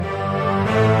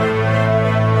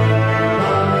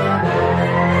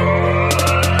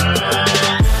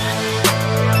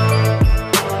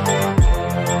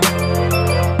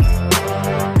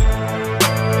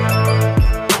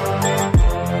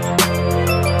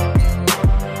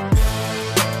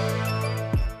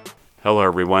Hello,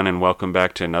 everyone, and welcome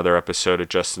back to another episode of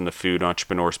Justin the Food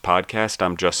Entrepreneurs Podcast.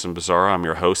 I'm Justin Bizzarro. I'm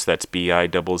your host. That's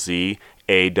Bizzarro.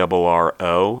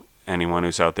 Anyone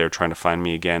who's out there trying to find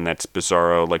me again, that's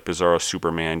Bizzarro, like Bizzarro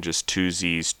Superman, just two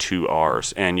Z's, two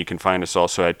R's. And you can find us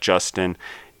also at Justin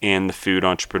and the Food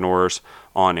Entrepreneurs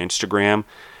on Instagram.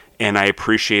 And I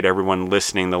appreciate everyone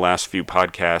listening the last few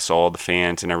podcasts, all the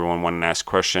fans and everyone wanting to ask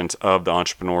questions of the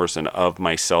entrepreneurs and of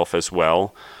myself as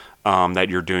well. That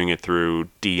you're doing it through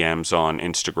DMs on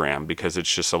Instagram because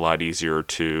it's just a lot easier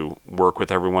to work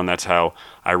with everyone. That's how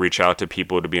I reach out to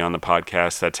people to be on the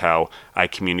podcast. That's how I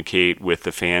communicate with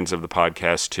the fans of the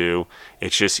podcast too.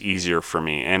 It's just easier for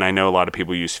me. And I know a lot of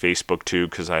people use Facebook too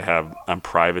because I'm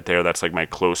private there. That's like my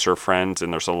closer friends,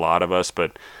 and there's a lot of us,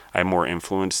 but I have more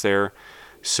influence there.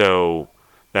 So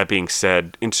that being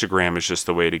said, Instagram is just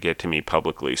the way to get to me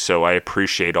publicly. So I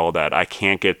appreciate all that. I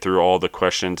can't get through all the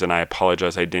questions, and I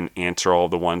apologize I didn't answer all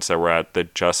the ones that were at the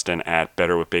Justin at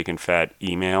Better with Bacon Fat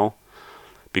email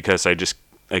because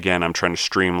I'm trying to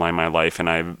streamline my life,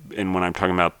 and when I'm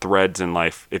talking about threads in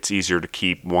life, it's easier to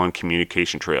keep one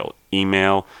communication trail.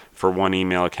 Email for one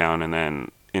email account, and then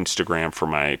Instagram for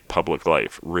my public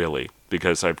life, really,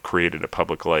 because I've created a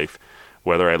public life,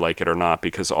 whether I like it or not,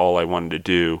 because all I wanted to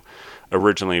do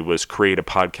originally was create a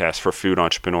podcast for food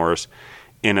entrepreneurs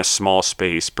in a small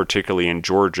space, particularly in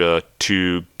Georgia,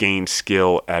 to gain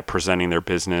skill at presenting their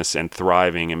business and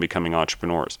thriving and becoming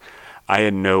entrepreneurs. I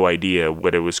had no idea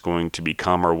what it was going to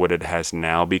become or what it has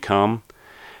now become,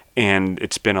 and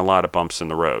it's been a lot of bumps in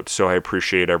the road. So I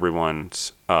appreciate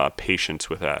everyone's patience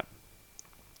with that.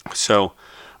 So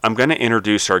I'm going to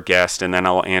introduce our guest, and then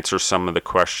I'll answer some of the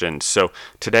questions. So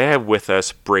today I have with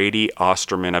us Brady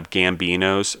Osterman of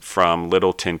Gambinos from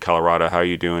Littleton, Colorado. How are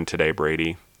you doing today,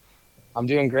 Brady? I'm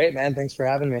doing great, man. Thanks for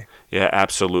having me. Yeah,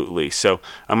 absolutely. So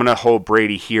I'm going to hold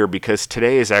Brady here because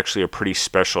today is actually a pretty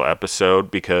special episode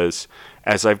because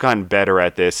as I've gotten better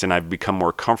at this and I've become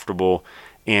more comfortable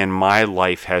and my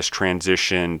life has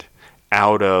transitioned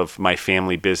out of my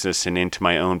family business and into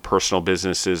my own personal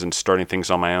businesses and starting things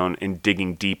on my own and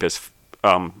digging deep as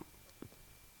F.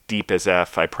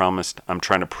 I promised I'm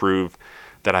trying to prove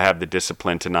that I have the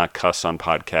discipline to not cuss on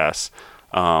podcasts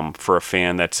for a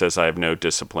fan that says I have no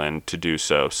discipline to do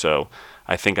so. So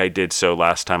I think I did so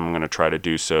last time. I'm going to try to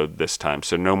do so this time.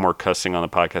 So no more cussing on the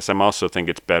podcast. I also think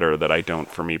it's better that I don't,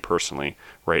 for me personally,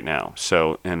 right now.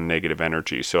 So, and negative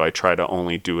energy. So I try to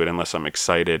only do it unless I'm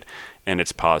excited and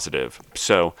it's positive.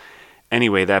 So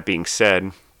anyway, that being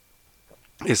said,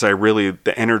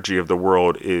 the energy of the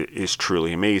world is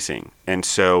truly amazing. And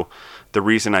so the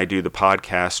reason I do the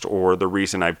podcast or the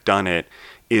reason I've done it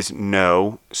is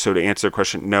no. So to answer the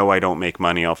question, no, I don't make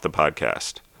money off the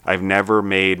podcast. I've never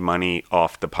made money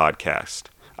off the podcast.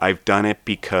 I've done it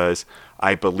because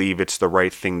I believe it's the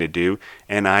right thing to do.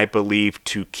 And I believe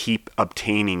to keep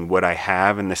obtaining what I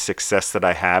have and the success that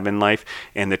I have in life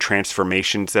and the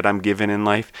transformations that I'm given in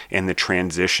life and the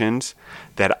transitions,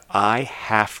 that I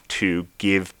have to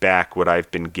give back what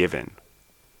I've been given.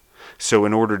 So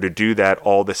in order to do that,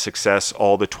 all the success,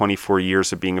 all the 24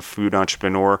 years of being a food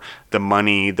entrepreneur, the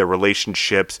money, the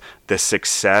relationships, the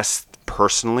success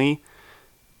personally,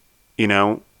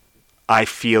 I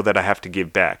feel that I have to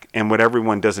give back. And what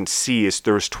everyone doesn't see is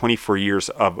there's 24 years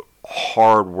of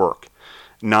hard work,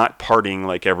 not partying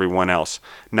like everyone else,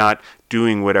 not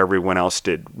doing what everyone else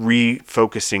did,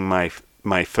 refocusing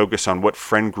my focus on what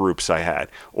friend groups I had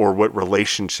or what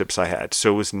relationships I had.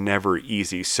 So it was never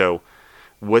easy. So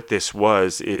what this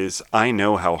was is I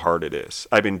know how hard it is.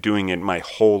 I've been doing it my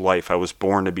whole life. I was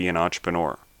born to be an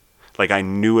entrepreneur. Like I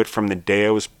knew it from the day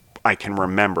I can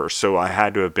remember. So I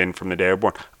had to have been from the day I was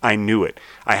born. I knew it.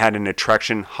 I had an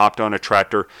attraction, hopped on a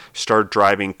tractor, started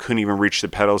driving, couldn't even reach the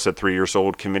pedals at 3 years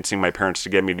old, convincing my parents to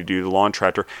get me to do the lawn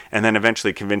tractor, and then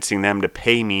eventually convincing them to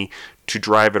pay me to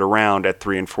drive it around at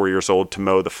 3 and 4 years old to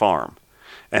mow the farm.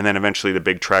 And then eventually the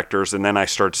big tractors, and then I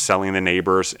started selling the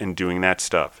neighbors and doing that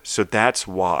stuff. So that's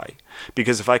why.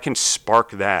 Because if I can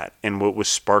spark that and what was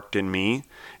sparked in me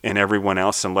and everyone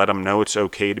else and let them know it's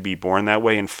okay to be born that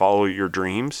way and follow your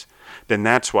dreams, then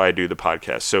that's why I do the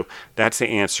podcast. So that's the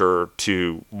answer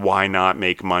to why not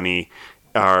make money.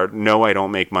 No, I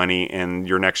don't make money. And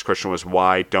your next question was,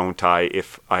 why don't I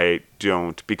if I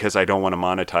don't? Because I don't want to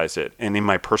monetize it. And in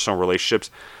my personal relationships,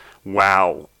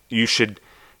 wow, you should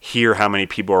hear how many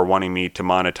people are wanting me to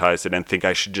monetize it and think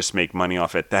I should just make money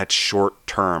off it. That's short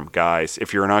term, guys.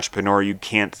 If you're an entrepreneur, you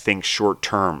can't think short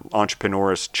term.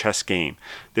 Entrepreneur is chess game.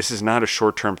 This is not a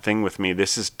short term thing with me.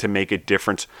 This is to make a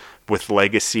difference with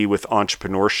legacy, with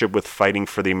entrepreneurship, with fighting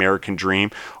for the American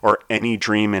dream or any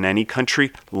dream in any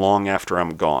country long after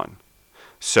I'm gone.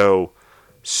 So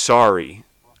sorry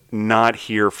not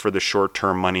here for the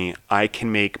short-term money. I can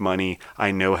make money.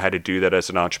 I know how to do that as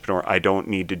an entrepreneur. I don't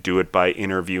need to do it by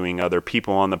interviewing other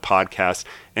people on the podcast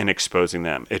and exposing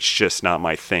them. It's just not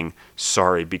my thing.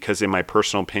 Sorry, because in my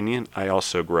personal opinion, I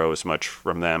also grow as much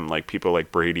from them, like people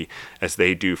like Brady, as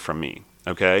they do from me.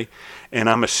 Okay? And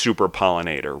I'm a super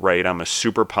pollinator, right? I'm a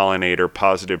super pollinator,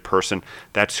 positive person.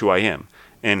 That's who I am.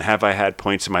 And have I had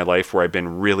points in my life where I've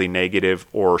been really negative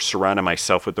or surrounded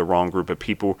myself with the wrong group of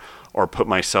people or put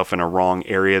myself in a wrong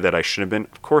area that I shouldn't have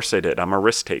been? Of course I did. I'm a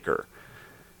risk taker.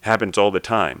 It happens all the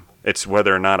time. It's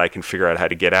whether or not I can figure out how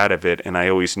to get out of it. And I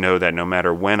always know that no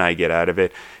matter when I get out of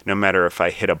it, no matter if I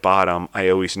hit a bottom, I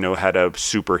always know how to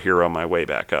superhero my way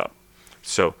back up.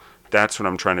 So that's what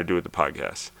I'm trying to do with the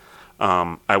podcast.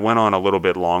 I went on a little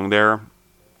bit long there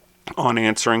on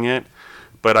answering it.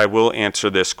 But I will answer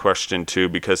this question too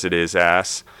because it is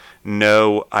asked.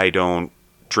 No, I don't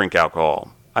drink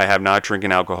alcohol. I have not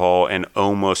drinking alcohol in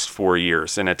almost 4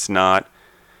 years. And it's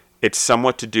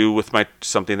somewhat to do with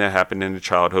something that happened in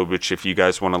childhood, which if you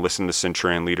guys want to listen to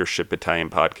Centurion Leadership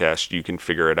Battalion podcast, you can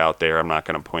figure it out there. I'm not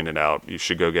going to point it out. You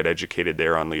should go get educated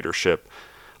there on leadership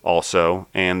also.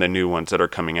 And the new ones that are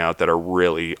coming out that are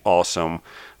really awesome,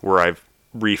 where I've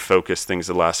refocused things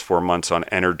the last 4 months on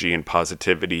energy and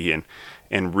positivity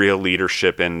and real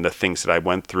leadership and the things that I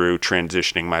went through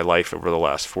transitioning my life over the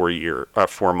last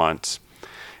 4 months.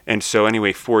 And so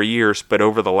anyway, 4 years, but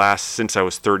over the last, since I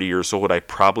was 30 years old, I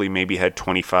probably maybe had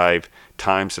 25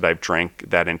 times that I've drank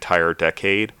that entire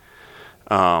decade.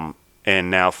 And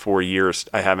now 4 years,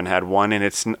 I haven't had one. And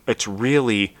it's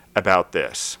really about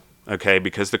this, okay?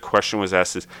 Because the question was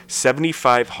asked is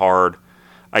 75 hard.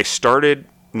 I started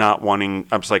not wanting,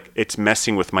 I was like, it's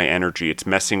messing with my energy. It's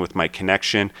messing with my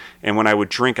connection. And when I would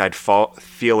drink, I'd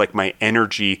feel like my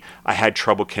energy, I had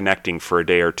trouble connecting for a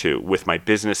day or two with my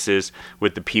businesses,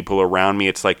 with the people around me.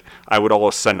 It's like I would all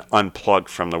of a sudden unplug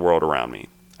from the world around me.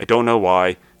 I don't know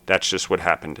why. That's just what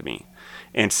happened to me.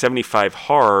 And 75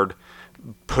 hard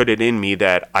put it in me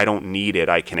that I don't need it.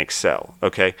 I can excel.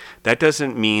 Okay. That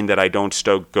doesn't mean that I don't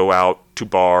still go out to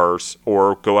bars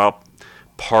or go out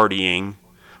partying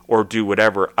or do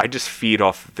whatever. I just feed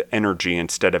off the energy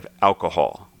instead of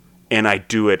alcohol. And I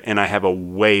do it, and I have a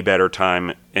way better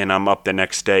time, and I'm up the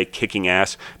next day kicking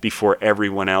ass before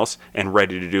everyone else and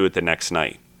ready to do it the next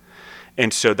night.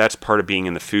 And so that's part of being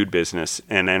in the food business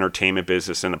and entertainment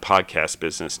business and the podcast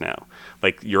business now.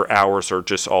 Like your hours are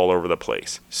just all over the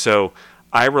place. So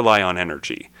I rely on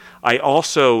energy.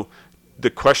 The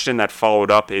question that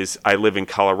followed up is, I live in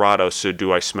Colorado, so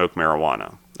do I smoke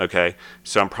marijuana? Okay,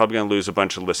 so I'm probably going to lose a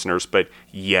bunch of listeners, but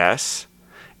yes.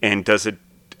 And does it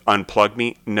unplug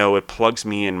me? No, it plugs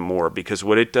me in more, because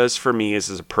what it does for me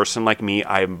is, as a person like me,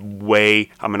 I'm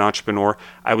an entrepreneur.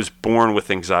 I was born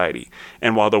with anxiety.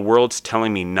 And while the world's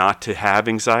telling me not to have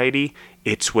anxiety,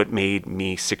 it's what made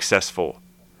me successful.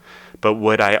 But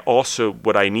what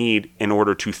I need in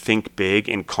order to think big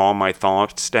and calm my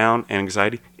thoughts down and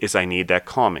anxiety is I need that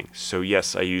calming. So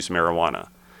yes, I use marijuana.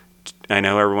 I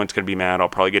know everyone's going to be mad. I'll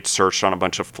probably get searched on a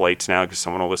bunch of flights now because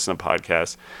someone will listen to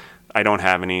podcasts. I don't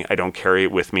have any. I don't carry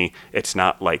it with me. It's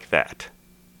not like that.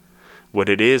 What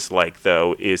it is like,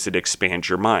 though, is it expands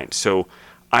your mind. So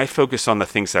I focus on the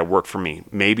things that work for me.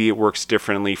 Maybe it works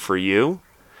differently for you.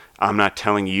 I'm not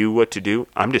telling you what to do.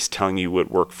 I'm just telling you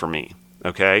what worked for me.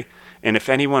 Okay? And if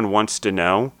anyone wants to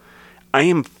know, I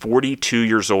am 42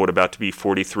 years old, about to be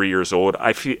 43 years old.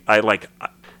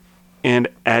 And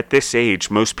at this age,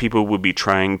 most people would be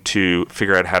trying to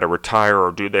figure out how to retire,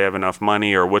 or do they have enough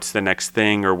money, or what's the next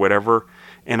thing, or whatever.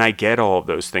 And I get all of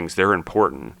those things. They're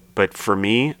important. But for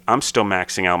me, I'm still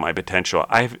maxing out my potential.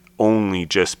 I've only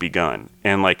just begun.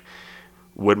 And like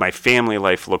what my family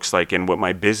life looks like and what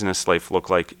my business life look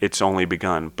like, it's only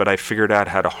begun. But I figured out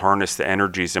how to harness the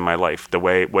energies in my life,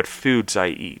 what foods I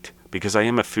eat. Because I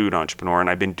am a food entrepreneur, and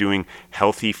I've been doing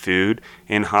healthy food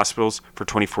in hospitals for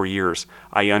 24 years.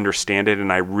 I understand it,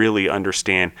 and I really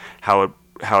understand how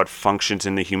it functions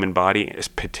in the human body,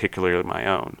 particularly my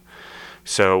own.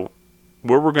 So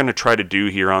what we're going to try to do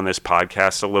here on this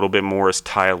podcast a little bit more is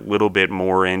tie a little bit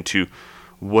more into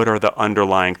what are the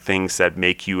underlying things that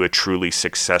make you a truly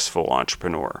successful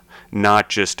entrepreneur, not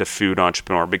just a food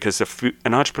entrepreneur, because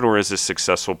an entrepreneur is a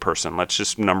successful person. Let's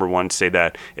just, number one, say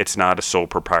that it's not a sole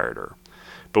proprietor,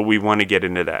 but we want to get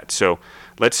into that. So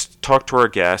let's talk to our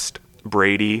guest,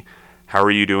 Brady. How are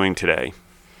you doing today?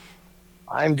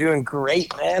 I'm doing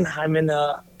great, man. I'm in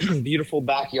a beautiful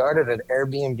backyard at an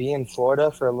Airbnb in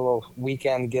Florida for a little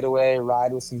weekend getaway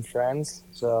ride with some friends.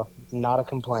 So not a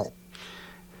complaint.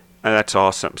 That's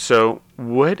awesome. So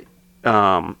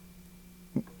tell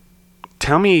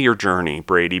tell me your journey,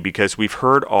 Brady, because we've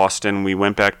heard Austin. We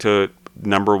went back to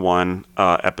number one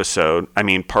episode. I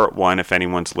mean, part one, if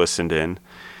anyone's listened in.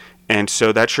 And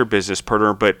so that's your business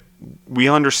partner. But we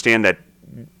understand that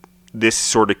this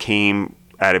sort of came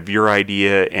out of your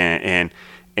idea,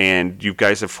 and you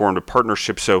guys have formed a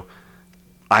partnership. So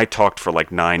I talked for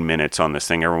like 9 minutes on this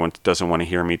thing. Everyone doesn't want to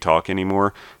hear me talk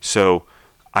anymore. So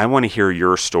I want to hear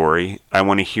your story. I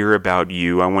want to hear about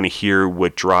you. I want to hear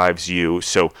what drives you.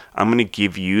 So I'm going to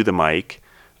give you the mic,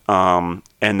 and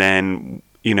then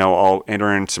I'll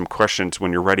enter in some questions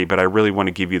when you're ready. But I really want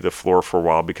to give you the floor for a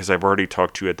while because I've already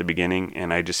talked to you at the beginning,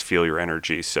 and I just feel your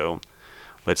energy. So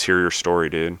let's hear your story,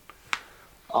 dude.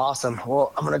 Awesome.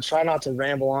 Well, I'm going to try not to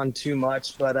ramble on too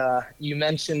much, but you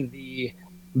mentioned the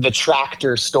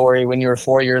tractor story when you were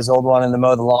 4 years old wanting to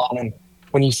mow the lawn. And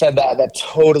when you said that, that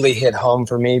totally hit home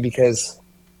for me because,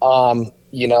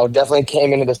 definitely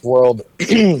came into this world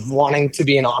wanting to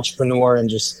be an entrepreneur and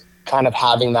just kind of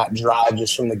having that drive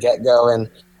just from the get-go. And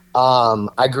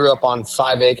I grew up on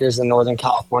 5 acres in Northern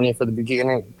California for the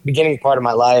beginning part of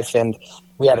my life. And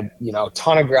we had a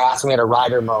ton of grass and we had a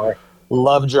rider mower.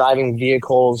 Loved driving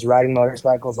vehicles, riding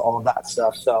motorcycles, all of that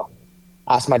stuff. So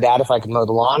asked my dad if I could mow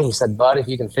the lawn. He said, "Bud, if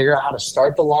you can figure out how to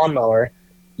start the lawnmower,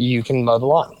 you can mow the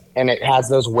lawn." And it has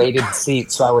those weighted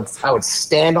seats. So I would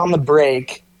stand on the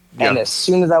brake, and as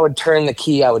soon as I would turn the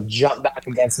key, I would jump back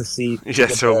against the seat. Yeah,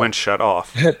 so it wouldn't shut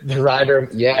off. The rider,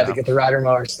 to get the rider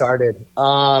mower started.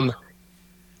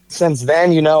 Since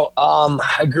then,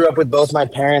 I grew up with both my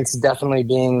parents definitely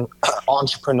being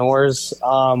entrepreneurs.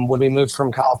 When we moved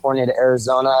from California to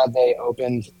Arizona, they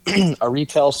opened a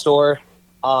retail store.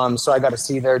 So I got to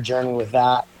see their journey with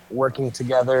that, working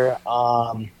together.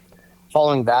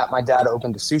 Following that, my dad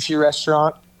opened a sushi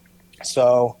restaurant.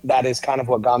 So that is kind of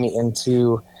what got me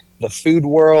into the food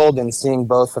world and seeing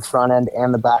both the front end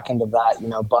and the back end of that,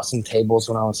 bussing tables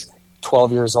when I was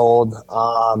 12 years old.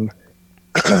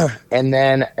 And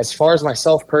then as far as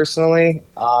myself personally,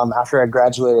 after I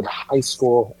graduated high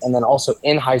school, and then also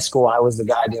in high school, I was the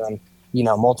guy doing,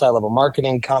 multi-level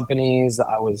marketing companies.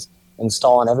 I was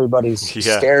installing everybody's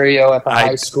stereo at the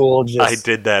high school. I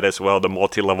did that as well, the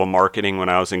multi-level marketing when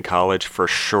I was in college for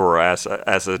sure, as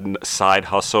a side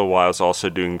hustle while I was also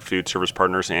doing food service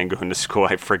partners and going to school.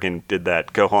 I friggin' did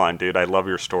that. Go on, dude. I love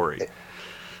your story.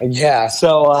 Yeah.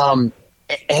 So,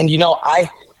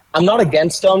 I'm not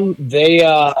against them. They,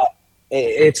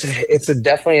 it's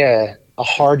definitely a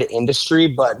hard industry,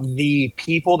 but the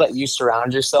people that you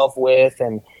surround yourself with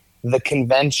and the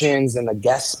conventions and the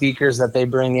guest speakers that they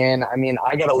bring in. I mean,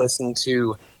 I got to listen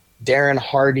to Darren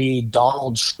Hardy,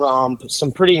 Donald Trump,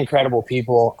 some pretty incredible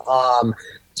people.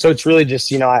 So it's really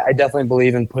just, I definitely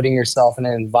believe in putting yourself in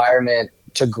an environment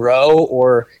to grow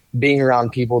or being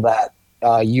around people that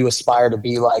you aspire to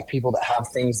be like, people that have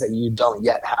things that you don't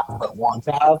yet have but want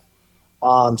to have.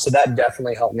 So that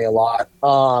definitely helped me a lot.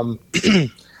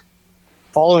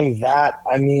 Following that,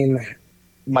 I mean,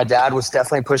 my dad was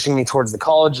definitely pushing me towards the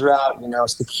college route,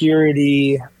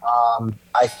 security.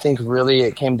 I think really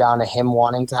it came down to him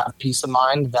wanting to have peace of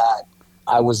mind that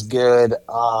I was good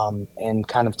and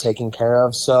kind of taken care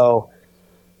of. So,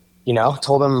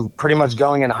 told him pretty much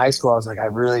going into high school, I was like, I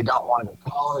really don't want to go to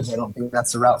college. I don't think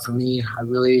that's the route for me. I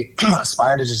really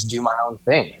aspire to just do my own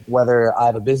thing, whether I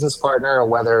have a business partner or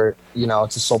whether,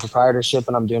 it's a sole proprietorship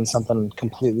and I'm doing something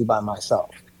completely by myself.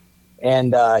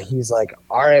 And he's like,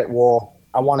 all right, well,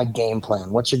 I want a game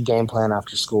plan. What's your game plan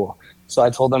after school? So I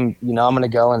told him, I'm going to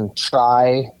go and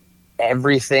try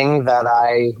everything that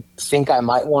I think I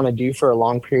might want to do for a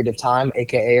long period of time,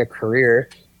 AKA a career.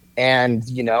 And,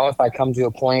 if I come to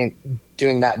a point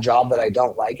doing that job that I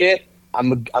don't like it, I'm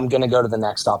going to go to the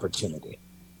next opportunity.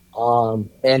 And,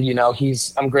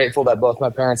 I'm grateful that both my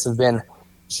parents have been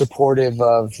supportive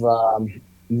of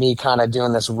me kind of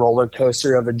doing this roller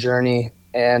coaster of a journey.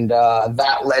 And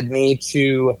that led me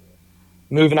to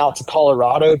moving out to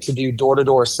Colorado to do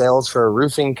door-to-door sales for a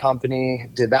roofing company.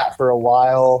 Did that for a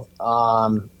while.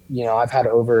 I've had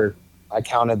I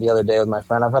counted the other day with my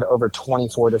friend, I've had over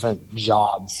 24 different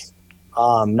jobs,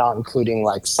 not including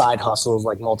like side hustles,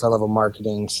 like multi-level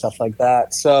marketing, stuff like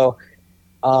that. So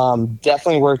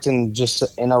definitely worked in just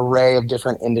an array of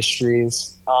different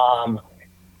industries.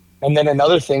 And then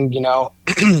another thing,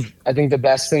 I think the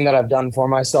best thing that I've done for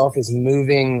myself is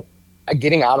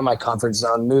getting out of my comfort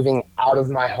zone, moving out of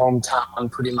my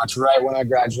hometown pretty much right when I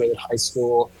graduated high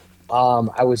school.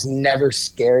 I was never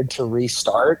scared to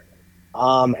restart.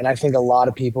 And I think a lot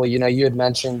of people, you had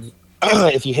mentioned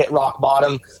if you hit rock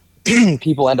bottom,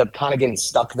 people end up kind of getting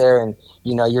stuck there and,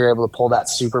 you're able to pull that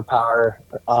superpower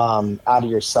out of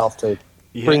yourself to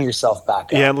bring yourself back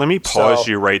up. Yeah, let me pause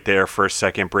you right there for a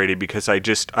second, Brady, because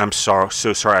I'm so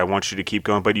sorry. I want you to keep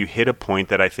going, but you hit a point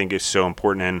that I think is so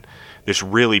important. And this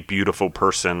really beautiful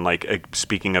person, like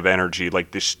speaking of energy,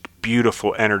 like this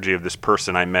beautiful energy of this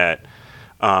person I met,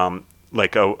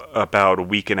 about a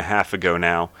week and a half ago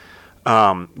now.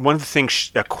 One of the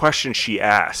things, a question she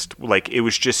asked, like it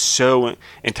was just so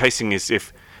enticing, is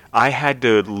if I had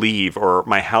to leave or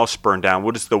my house burned down,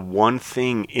 what is the one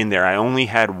thing in there? I only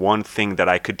had one thing that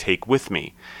I could take with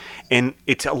me. And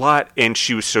it's a lot. And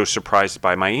she was so surprised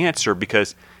by my answer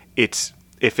because if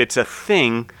it's a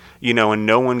thing, and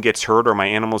no one gets hurt or my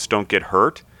animals don't get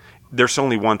hurt, there's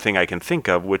only one thing I can think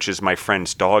of, which is my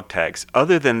friend's dog tags.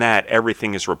 Other than that,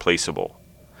 everything is replaceable.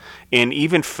 And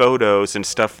even photos and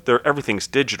stuff, everything's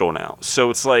digital now. So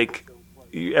it's like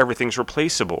everything's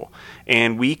replaceable.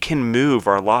 And we can move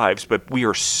our lives, but we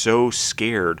are so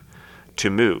scared to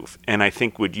move. And I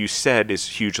think what you said is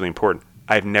hugely important.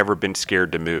 I've never been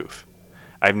scared to move.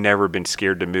 I've never been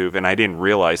scared to move. And I didn't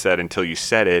realize that until you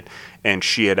said it. And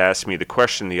she had asked me the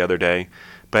question the other day.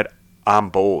 But I'm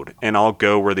bold, and I'll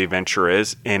go where the adventure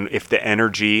is. And if the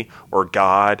energy or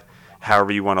God,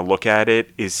 however you want to look at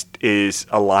it, is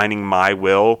aligning my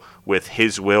will with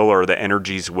his will or the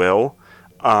energy's will,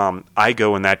 I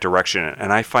go in that direction.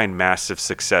 And I find massive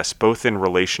success both in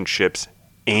relationships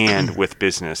and with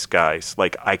business, guys.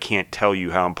 Like, I can't tell you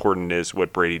how important it is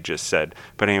what Brady just said.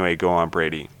 But anyway, go on,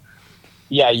 Brady.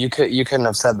 Yeah, you couldn't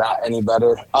have said that any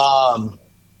better.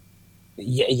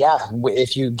 Yeah.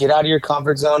 If you get out of your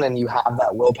comfort zone and you have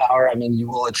that willpower, I mean, you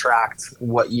will attract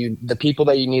the people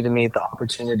that you need to meet, the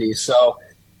opportunities. So,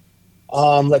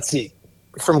 let's see.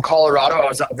 From Colorado, I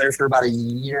was out there for about a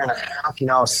year and a half.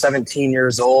 I was 17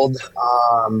 years old.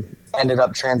 Ended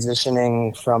up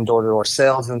transitioning from door-to-door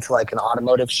sales into like an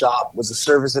automotive shop. Was a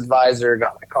service advisor.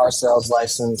 Got my car sales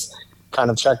license. Kind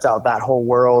of checked out that whole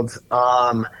world.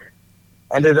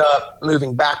 Ended up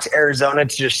moving back to Arizona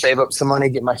to just save up some money,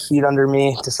 get my feet under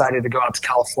me. Decided to go out to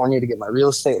California to get my real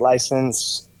estate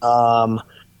license.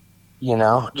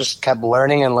 Just kept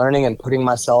learning and putting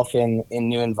myself in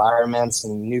new environments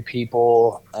and new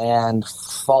people. And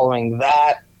following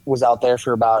that, was out there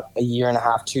for about a year and a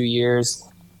half, 2 years.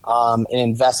 An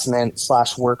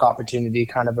investment/work opportunity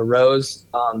kind of arose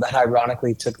that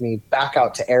ironically took me back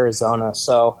out to Arizona.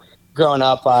 So growing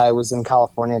up, I was in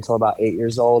California until about 8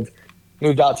 years old.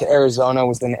 Moved out to Arizona,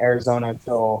 was in Arizona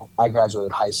until I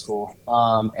graduated high school.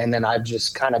 And then I've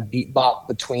just kind of beat-bopped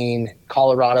between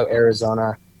Colorado,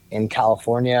 Arizona, and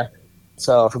California.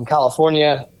 So from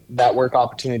California, that work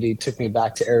opportunity took me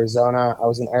back to Arizona. I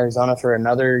was in Arizona for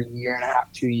another year and a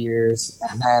half, 2 years.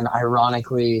 And then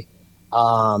ironically,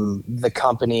 the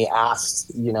company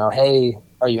asked, hey,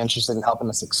 are you interested in helping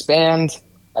us expand?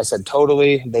 I said,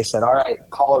 totally. They said, all right,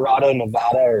 Colorado,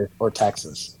 Nevada, or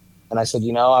Texas. And I said,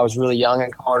 I was really young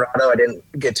in Colorado. I didn't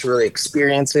get to really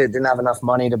experience it. Didn't have enough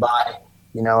money to buy,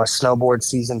 a snowboard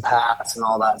season pass and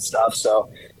all that stuff. So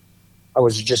I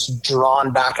was just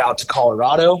drawn back out to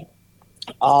Colorado.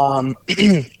 And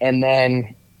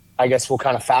then I guess we'll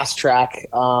kind of fast track.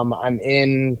 I'm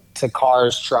into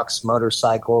cars, trucks,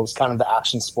 motorcycles, kind of the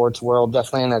action sports world,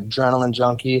 definitely an adrenaline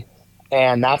junkie.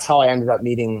 And that's how I ended up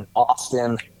meeting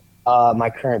Austin, my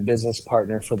current business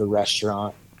partner for the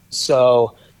restaurant.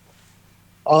 So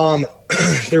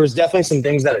there was definitely some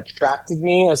things that attracted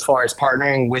me as far as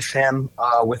partnering with him,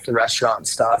 with the restaurant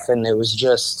stuff. And it was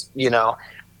just,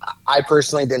 I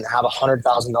personally didn't have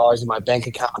 $100,000 in my bank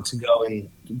account to go and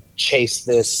chase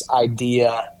this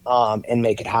idea, and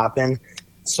make it happen.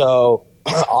 So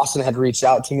Austin had reached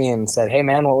out to me and said, hey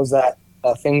man, what was that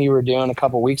thing you were doing a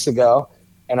couple weeks ago?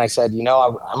 And I said, I'm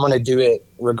going to do it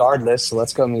regardless. So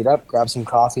let's go meet up, grab some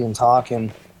coffee and talk.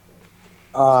 And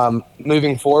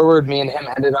moving forward, me and him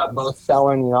ended up both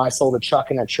selling, I sold a truck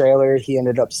and a trailer. He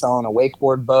ended up selling a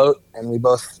wakeboard boat, and we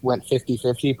both went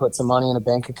 50-50, put some money in a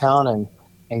bank account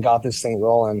and got this thing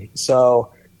rolling.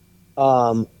 So,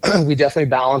 we definitely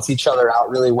balance each other out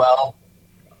really well.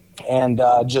 And,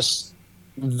 just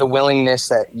the willingness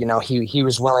that, he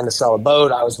was willing to sell a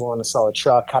boat. I was willing to sell a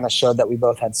truck, kind of showed that we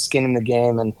both had skin in the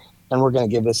game, and we're going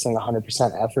to give this thing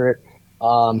 100% effort.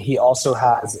 He also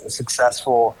has a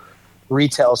successful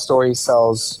retail store. He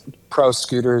sells pro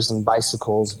scooters and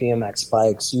bicycles, BMX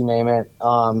bikes, you name it.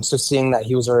 So seeing that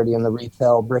he was already in the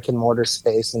retail brick and mortar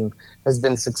space and has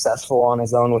been successful on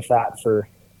his own with that for,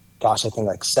 I think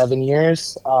like 7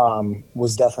 years,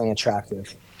 was definitely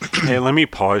attractive. Hey, let me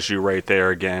pause you right there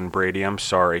again, Brady. I'm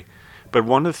sorry. But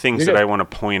one of the things that I want to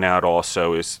point out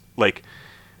also is, like,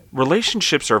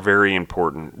 relationships are very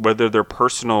important, whether they're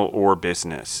personal or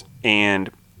business. And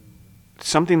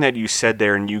something that you said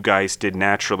there and you guys did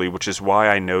naturally, which is why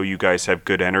I know you guys have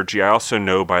good energy. I also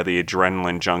know by the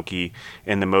adrenaline junkie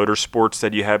in the motorsports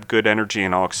that you have good energy,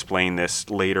 and I'll explain this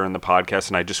later in the podcast,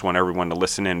 and I just want everyone to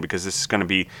listen in because this is going to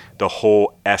be the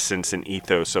whole essence and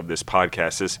ethos of this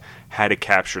podcast, is how to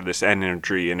capture this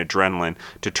energy and adrenaline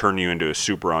to turn you into a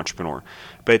super entrepreneur.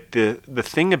 But the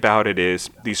thing about it is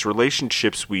these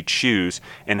relationships we choose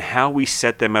and how we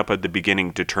set them up at the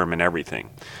beginning determine everything.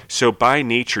 So by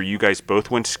nature, you guys both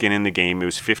went skin in the game. It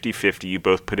was 50-50. You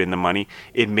both put in the money.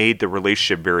 It made the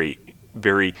relationship very,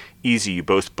 very easy. You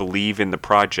both believe in the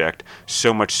project,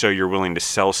 so much so you're willing to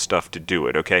sell stuff to do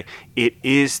it, okay? It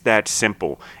is that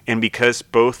simple. And because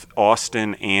both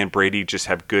Austin and Brady just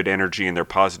have good energy and they're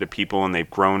positive people and they've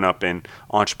grown up in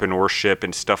entrepreneurship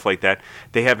and stuff like that,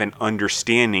 they have an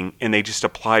understanding, and they just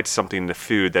applied something to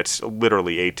food that's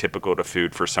literally atypical to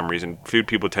food for some reason. Food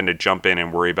people tend to jump in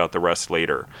and worry about the rest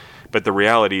later. But the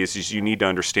reality is you need to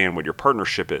understand what your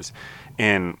partnership is.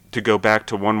 And to go back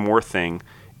to one more thing,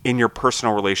 in your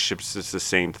personal relationships, it's the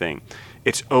same thing.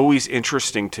 It's always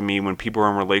interesting to me when people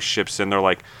are in relationships and they're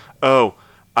like, oh,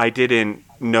 I didn't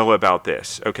know about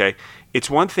this, okay? It's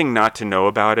one thing not to know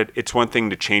about it. It's one thing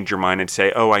to change your mind and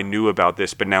say, oh, I knew about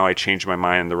this, but now I changed my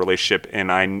mind in the relationship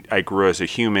and I grew as a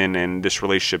human and this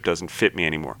relationship doesn't fit me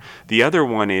anymore. The other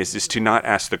one is to not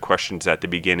ask the questions at the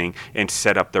beginning and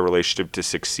set up the relationship to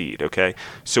succeed, okay?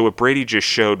 So what Brady just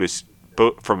showed is,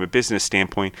 both from a business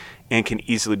standpoint, and can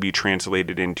easily be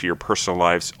translated into your personal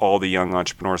lives. All the young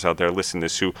entrepreneurs out there listen to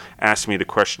this who ask me the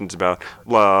questions about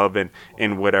love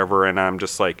and whatever, and I'm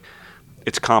just like,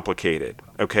 it's complicated,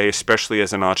 okay? Especially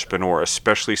as an entrepreneur,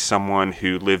 especially someone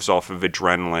who lives off of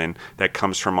adrenaline that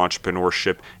comes from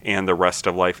entrepreneurship and the rest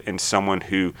of life, and someone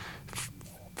who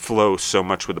flows so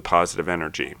much with a positive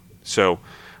energy. So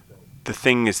the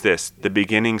thing is this, the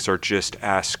beginnings are just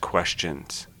ask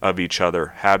questions of each other,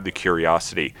 have the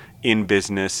curiosity in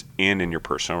business and in your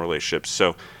personal relationships.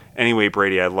 So anyway,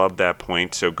 Brady, I love that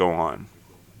point, so go on.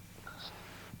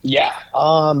 Yeah.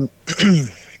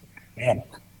 Man.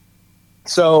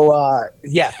 So,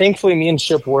 thankfully me and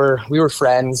Chip we were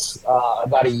friends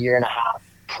about a year and a half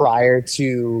prior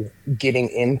to getting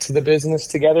into the business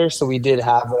together. So we did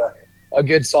have a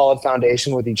good solid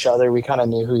foundation with each other. We kind of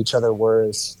knew who each other were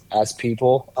as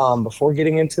people before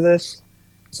getting into this.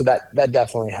 So that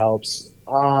definitely helps.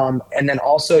 And then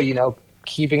also,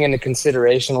 keeping into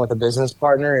consideration with a business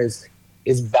partner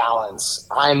is balance.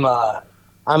 I'm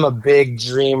a big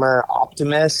dreamer,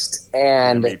 optimist,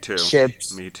 and Me too.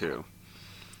 Chip's Me too.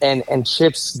 And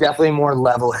Chip's definitely more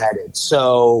level-headed.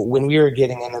 So when we were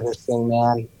getting into this thing,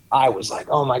 man, I was like,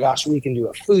 oh my gosh, we can do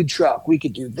a food truck, we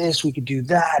could do this, we could do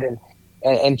that,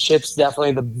 and Chip's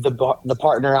definitely the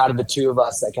partner out of the two of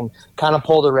us that can kind of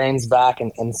pull the reins back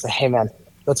and say, hey man,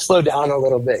 let's slow down a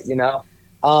little bit,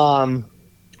 And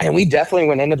we definitely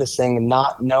went into this thing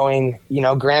not knowing,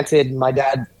 granted, my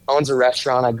dad owns a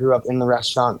restaurant. I grew up in the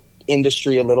restaurant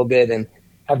industry a little bit and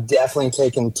have definitely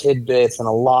taken tidbits and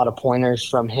a lot of pointers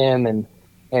from him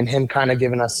and him kind of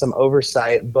giving us some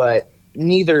oversight. But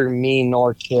neither me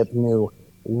nor Chip knew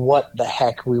what the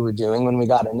heck we were doing when we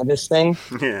got into this thing.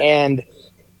 Yeah. And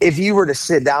if you were to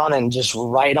sit down and just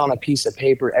write on a piece of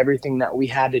paper everything that we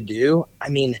had to do, I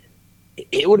mean,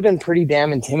 it would have been pretty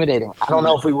damn intimidating. I don't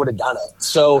know if we would have done it.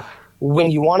 So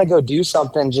when you want to go do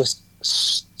something, just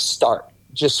start.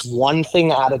 Just one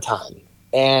thing at a time.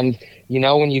 And,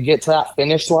 when you get to that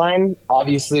finish line,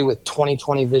 obviously with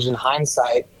 20/20 vision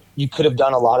hindsight, you could have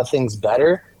done a lot of things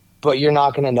better, but you're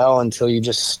not going to know until you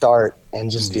just start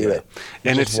and just do it.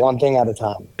 And just one thing at a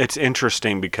time. It's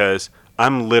interesting because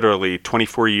I'm literally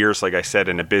 24 years, like I said,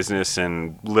 in a business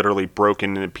and literally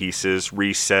broken into pieces,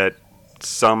 reset,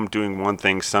 some doing one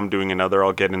thing, some doing another.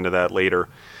 I'll get into that later.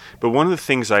 But one of the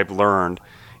things I've learned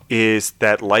is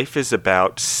that life is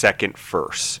about second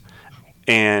first.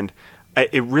 And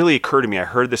it really occurred to me, I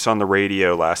heard this on the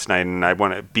radio last night,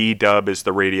 and B-Dub is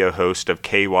the radio host of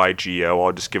KYGO.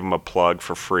 I'll just give him a plug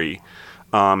for free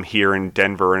here in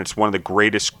Denver, and it's one of the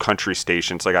greatest country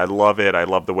stations. Like, I love it. I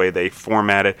love the way they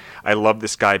format it. I love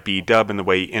this guy B-Dub and the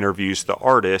way he interviews the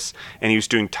artists, and he was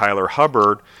doing Tyler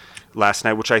Hubbard last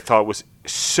night, which I thought was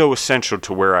so essential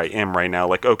to where I am right now.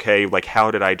 Like, okay, like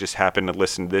how did I just happen to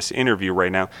listen to this interview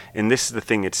right now? And this is the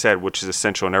thing it said, which is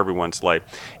essential in everyone's life,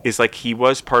 is like he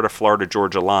was part of Florida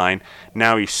Georgia Line.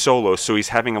 Now he's solo, so he's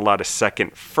having a lot of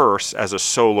second first as a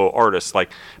solo artist.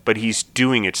 Like, but he's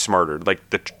doing it smarter. Like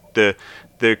the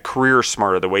the career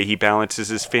smarter, the way he balances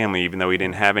his family, even though he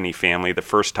didn't have any family the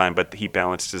first time, but he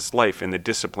balanced his life and the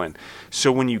discipline.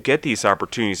 So when you get these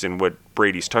opportunities, and what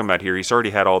Brady's talking about here, he's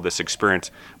already had all this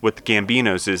experience. What the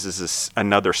Gambinos is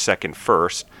another second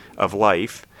first of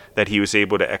life that he was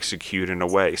able to execute in a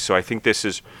way. So I think this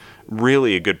is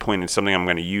really a good point and something I'm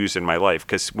going to use in my life,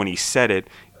 because when he said it,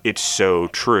 it's so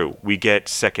true. We get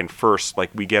second first,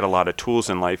 like we get a lot of tools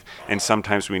in life, and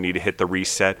sometimes we need to hit the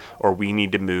reset, or we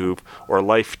need to move, or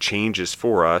life changes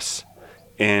for us,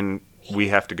 and we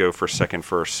have to go for second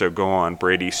first. So go on,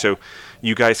 Brady. So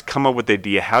you guys come up with the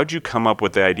idea. How'd you come up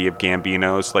with the idea of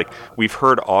Gambinos? Like, we've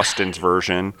heard Austin's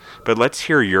version, but let's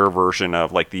hear your version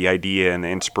of like the idea and the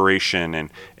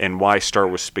inspiration, and why start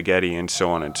with spaghetti and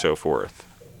so on and so forth.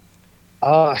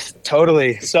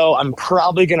 Totally. So I'm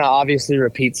probably going to obviously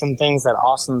repeat some things that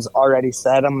Austin's already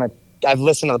said. I've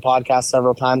listened to the podcast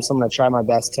several times, so I'm going to try my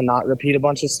best to not repeat a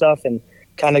bunch of stuff and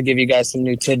kind of give you guys some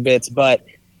new tidbits. But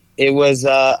it was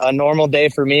a normal day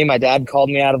for me. My dad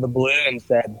called me out of the blue and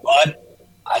said, "Bud,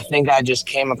 I think I just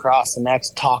came across the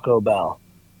next Taco Bell."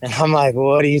 And I'm like,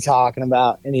 "What are you talking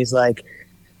about?" And he's like,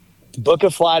 "Book a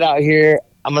flight out here.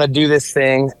 I'm going to do this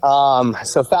thing."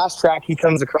 So fast track, he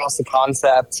comes across the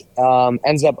concept,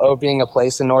 ends up opening a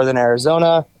place in Northern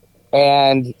Arizona,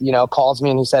 and, calls me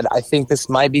and he said, "I think this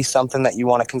might be something that you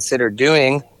want to consider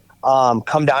doing.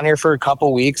 Come down here for a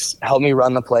couple weeks, help me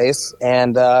run the place,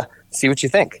 and see what you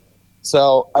think."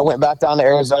 So I went back down to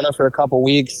Arizona for a couple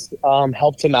weeks,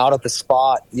 helped him out at the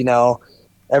spot,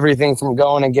 everything from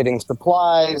going and getting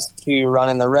supplies to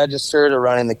running the register to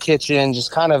running the kitchen,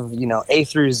 just kind of, A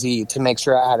through Z to make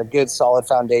sure I had a good solid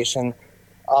foundation,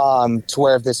 to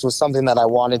where if this was something that I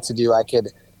wanted to do, I could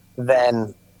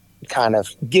then kind of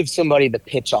give somebody the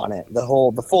pitch on it,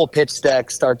 the full pitch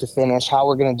deck, start to finish, how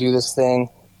we're going to do this thing,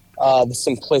 the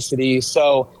simplicity.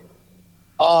 So,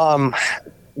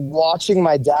 watching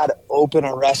my dad open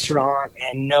a restaurant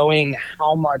and knowing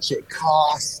how much it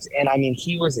cost. And I mean,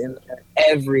 he was in there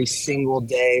every single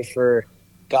day for,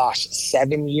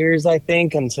 7 years, I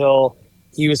think, until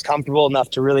he was comfortable enough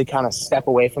to really kind of step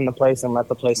away from the place and let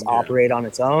the place operate on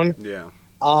its own. Yeah.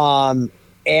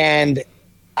 And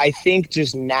I think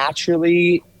just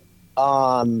naturally,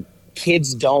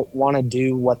 kids don't want to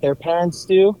do what their parents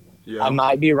do. Yeah. I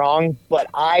might be wrong, but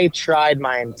I tried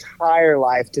my entire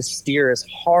life to steer as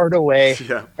hard away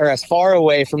or as far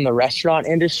away from the restaurant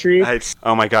industry.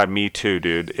 Oh my God, me too,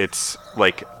 dude. It's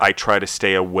like I try to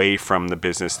stay away from the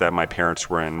business that my parents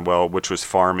were in, which was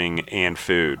farming and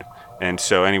food. And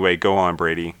so anyway, go on,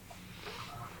 Brady.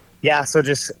 Yeah, so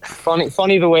just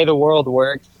funny the way the world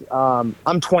works.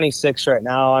 I'm 26 right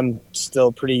now. I'm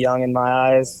still pretty young in my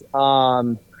eyes.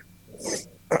 And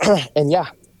yeah.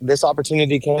 This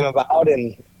opportunity came about,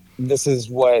 and this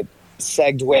is what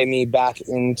segued me back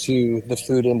into the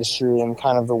food industry and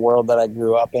kind of the world that I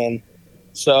grew up in.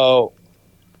 So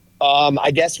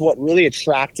I guess what really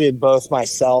attracted both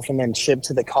myself and then Chip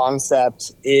to the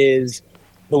concept is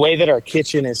the way that our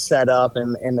kitchen is set up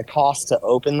and the cost to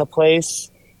open the place.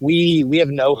 We have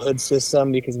no hood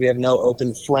system because we have no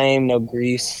open flame, no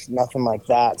grease, nothing like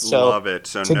that. So love it.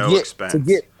 So no expense.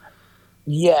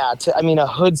 A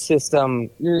hood system,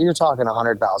 you're talking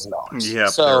 $100,000. Yeah,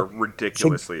 so they're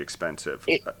ridiculously expensive.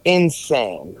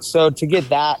 Insane. So to get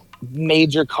that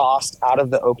major cost out of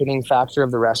the opening factor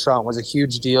of the restaurant was a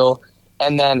huge deal.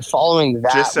 And then following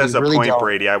that, just as a point,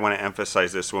 Brady, I want to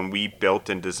emphasize this. When we built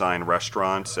and designed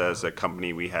restaurants as a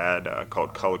company we had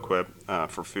called Cull-Equip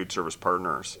for food service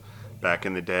partners back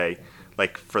in the day,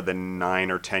 like for the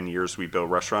 9 or 10 years we built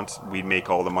restaurants, we make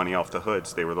all the money off the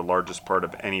hoods. They were the largest part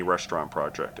of any restaurant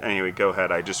project. Anyway, go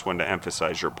ahead. I just wanted to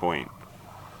emphasize your point.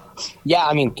 Yeah,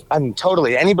 I mean,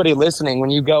 totally. Anybody listening, when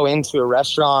you go into a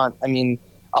restaurant, a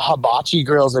hibachi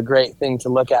grill is a great thing to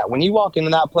look at. When you walk into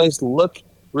that place,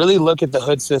 really look at the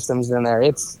hood systems in there.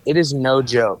 It is no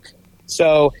joke.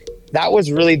 So that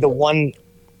was really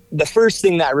the first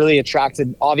thing that really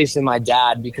attracted, obviously, my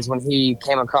dad, because when he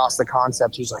came across the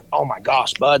concept, he was like, "Oh my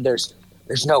gosh, bud, there's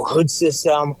no hood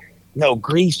system, no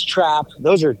grease trap."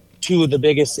 Those are two of the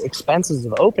biggest expenses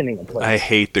of opening a place. I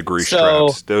hate the grease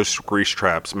traps. Those grease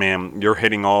traps, man, you're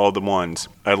hitting all the ones.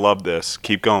 I love this.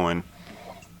 Keep going.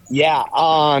 Yeah.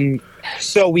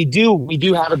 So we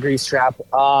do have a grease trap.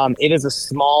 It is a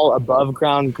small above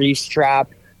ground grease trap.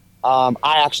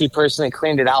 I actually personally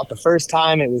cleaned it out the first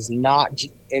time. It was not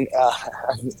an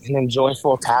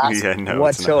enjoyable task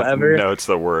whatsoever. No, it's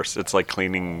the worst. It's like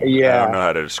cleaning. Yeah. I don't know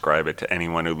how to describe it to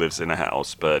anyone who lives in a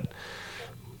house, but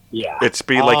yeah, it's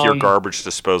like your garbage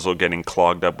disposal getting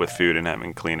clogged up with food and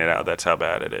having to clean it out. That's how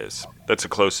bad it is. That's the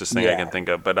closest thing I can think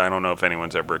of, but I don't know if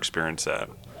anyone's ever experienced that.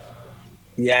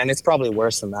 Yeah, and it's probably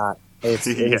worse than that. It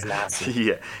Yeah, was nasty.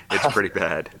 yeah, it's pretty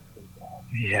bad.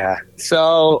 Yeah.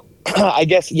 So I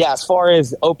guess, yeah, as far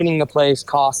as opening the place,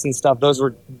 costs and stuff, those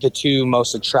were the two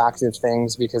most attractive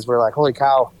things because we're like, holy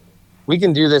cow, we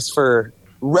can do this for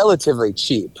relatively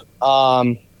cheap.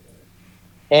 And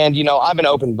I'm an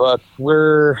open book.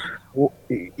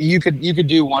 You could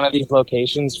do one of these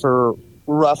locations for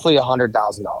roughly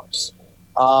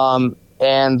 $100,000.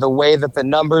 And the way that the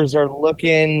numbers are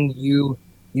looking, you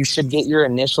should get your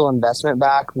initial investment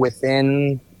back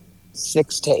within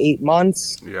 6 to 8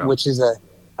 months, Yeah. which is a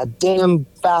damn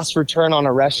fast return on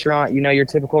a restaurant. Your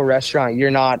typical restaurant,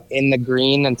 you're not in the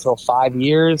green until 5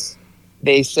 years.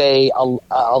 They say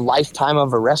a lifetime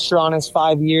of a restaurant is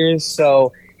 5 years.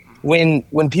 So when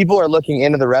people are looking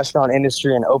into the restaurant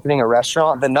industry and opening a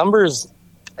restaurant, the numbers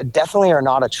definitely are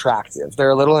not attractive.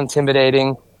 They're a little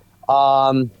intimidating.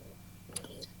 Um,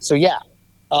 so yeah,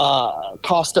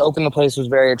 cost to open the place was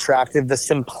very attractive. The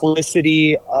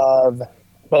simplicity of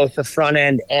both the front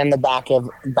end and the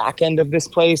back end of this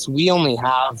place. We only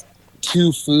have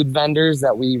two food vendors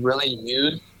that we really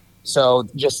use. So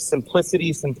just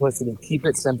simplicity, simplicity. Keep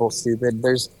it simple, stupid.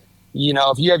 If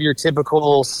you have your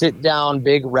typical sit down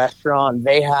big restaurant,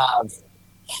 they have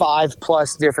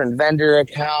 5+ different vendor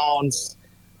accounts,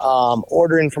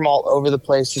 ordering from all over the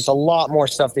place. Just a lot more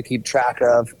stuff to keep track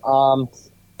of.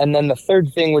 And then the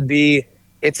third thing would be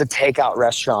it's a takeout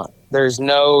restaurant. There's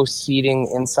no seating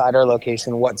inside our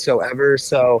location whatsoever.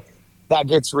 So that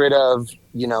gets rid of,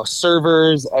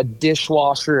 servers, a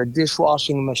dishwasher, a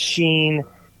dishwashing machine,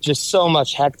 just so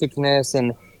much hecticness.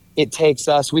 And it takes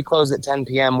us, we close at 10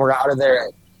 p.m. We're out of there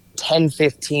at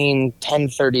 10:15,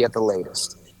 10:30 at the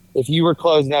latest. If you were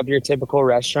closing up your typical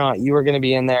restaurant, you were going to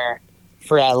be in there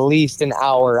for at least an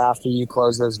hour after you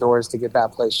close those doors to get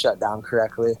that place shut down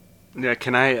correctly. Yeah,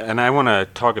 I want to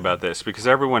talk about this because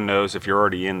everyone knows if you're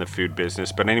already in the food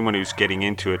business, but anyone who's getting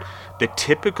into it, the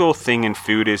typical thing in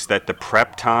food is that the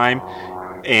prep time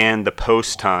and the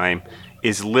post time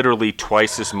is literally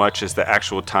twice as much as the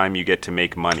actual time you get to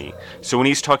make money. So when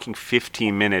he's talking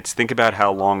 15 minutes, think about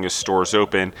how long his store's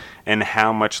open and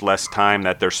how much less time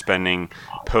that they're spending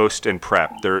post and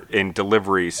prep. They're in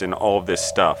deliveries and all of this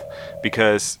stuff.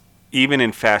 Because even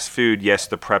in fast food, yes,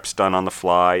 the prep's done on the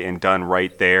fly and done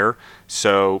right there.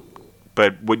 So,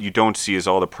 but what you don't see is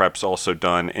all the prep's also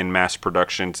done in mass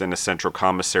productions in a central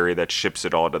commissary that ships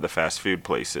it all to the fast food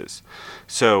places.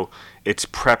 So it's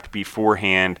prepped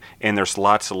beforehand, and there's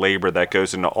lots of labor that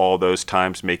goes into all those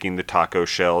times making the taco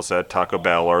shells at Taco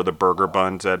Bell or the burger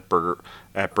buns at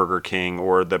Burger King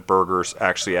or the burgers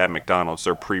actually at McDonald's.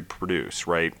 They're pre-produced,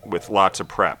 right, with lots of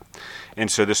prep.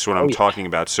 And so this is what I'm talking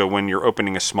about. So when you're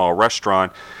opening a small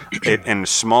restaurant in a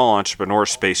small entrepreneur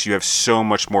space, you have so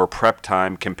much more prep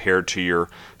time compared to your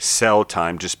sell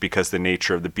time just because the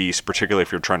nature of the beast, particularly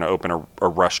if you're trying to open a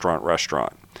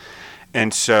restaurant.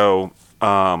 And so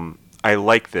I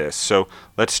like this. So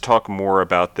let's talk more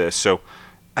about this. So,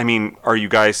 I mean, are you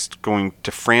guys going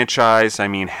to franchise? I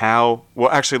mean, how? Well,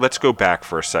 actually, let's go back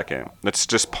for a second. Let's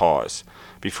just pause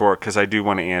before, because I do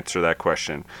want to answer that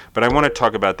question. But I want to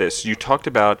talk about this. You talked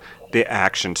about the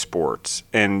action sports,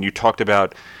 and you talked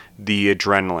about the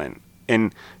adrenaline.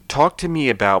 And talk to me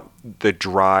about the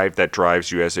drive that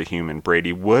drives you as a human,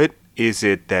 Brady. What is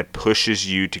it that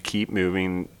pushes you to keep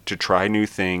moving, to try new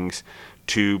things,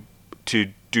 to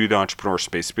do the entrepreneur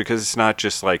space? Because it's not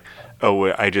just like,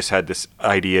 oh, I just had this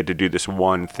idea to do this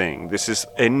one thing. This is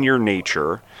in your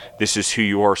nature. This is who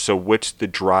you are. So what's the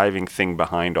driving thing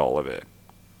behind all of it?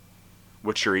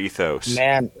 What's your ethos?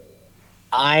 Man,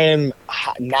 I am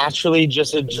naturally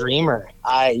just a dreamer.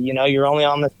 You're only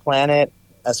on this planet,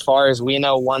 as far as we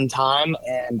know, one time,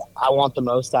 and I want the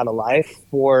most out of life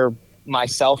for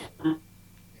myself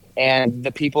and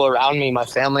the people around me, my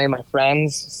family, my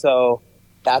friends. So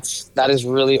that is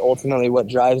really ultimately what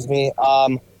drives me.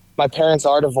 My parents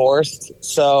are divorced,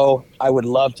 so I would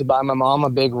love to buy my mom a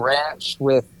big ranch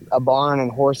with a barn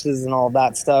and horses and all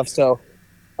that stuff. So,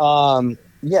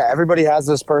 yeah, everybody has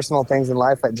those personal things in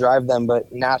life that drive them,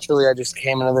 but naturally I just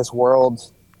came into this world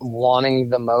wanting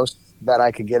the most that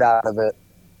I could get out of it.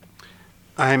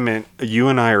 You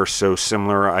and I are so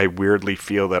similar. I weirdly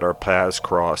feel that our paths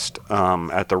crossed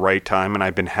at the right time, and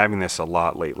I've been having this a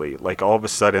lot lately. Like all of a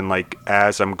sudden, like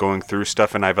as I'm going through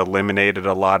stuff, and I've eliminated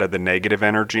a lot of the negative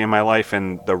energy in my life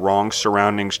and the wrong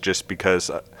surroundings just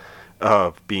because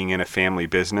of being in a family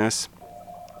business.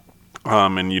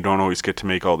 And you don't always get to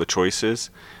make all the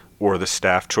choices or the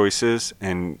staff choices,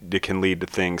 and it can lead to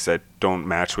things that don't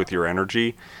match with your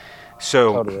energy.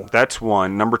 So Totally. that's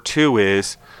one. Number two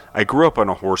is I grew up on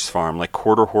a horse farm, like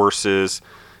quarter horses,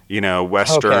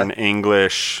 Western, Okay.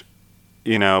 English,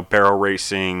 barrel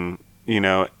racing,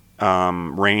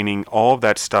 reining, all of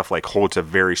that stuff like holds a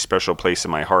very special place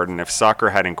in my heart. And if soccer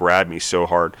hadn't grabbed me so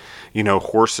hard,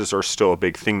 horses are still a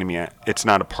big thing to me. It's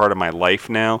not a part of my life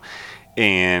now.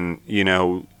 And,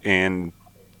 and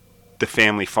the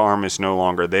family farm is no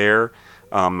longer there.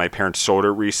 My parents sold it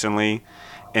recently.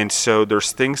 And so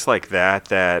there's things like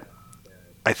that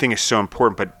I think is so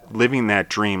important, but living that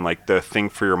dream, like the thing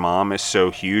for your mom, is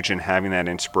so huge, and having that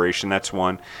inspiration, that's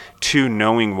one. Two,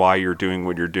 knowing why you're doing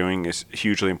what you're doing is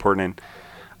hugely important. And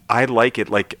I like it.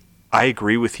 Like, I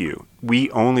agree with you. We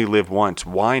only live once.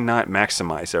 Why not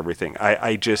maximize everything?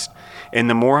 And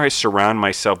the more I surround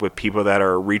myself with people that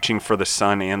are reaching for the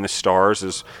sun and the stars,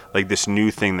 is like this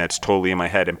new thing that's totally in my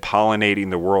head, and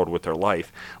pollinating the world with their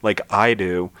life, like I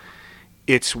do.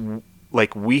 It's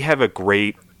like we have a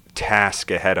great task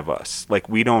ahead of us. Like,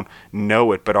 we don't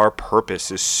know it, but our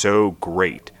purpose is so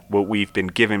great, what we've been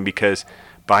given, because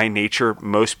by nature,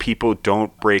 most people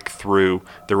don't break through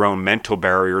their own mental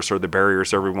barriers or the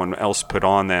barriers everyone else put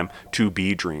on them to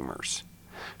be dreamers.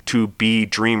 To be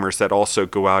dreamers that also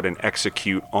go out and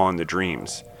execute on the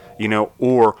dreams,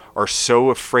 or are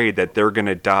so afraid that they're going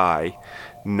to die,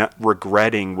 not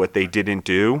regretting what they didn't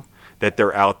do, that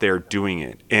they're out there doing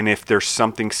it. And if there's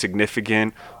something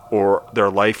significant, or their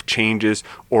life changes,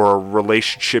 or a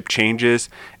relationship changes,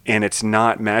 and it's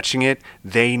not matching it,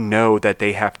 they know that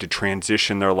they have to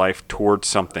transition their life towards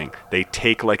something. They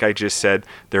take, like I just said,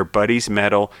 their buddy's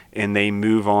medal, and they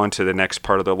move on to the next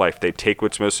part of their life. They take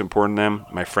what's most important to them.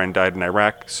 My friend died in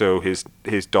Iraq, so his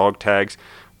dog tags,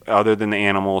 other than the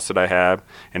animals that I have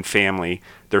and family,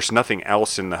 there's nothing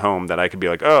else in the home that I could be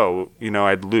like,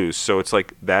 I'd lose. So it's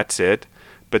like, that's it.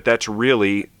 But that's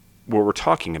really what we're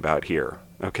talking about here.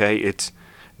 Okay, it's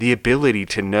the ability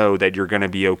to know that you're going to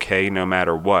be okay no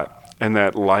matter what, and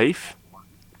that life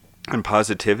and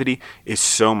positivity is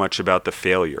so much about the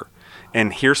failure.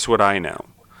 And here's what I know.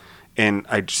 And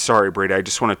sorry, Brady, I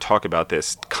just want to talk about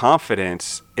this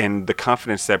confidence, and the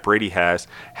confidence that Brady has.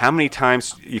 How many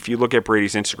times, if you look at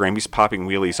Brady's Instagram, he's popping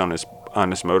wheelies on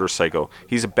his motorcycle.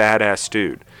 He's a badass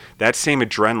dude. That same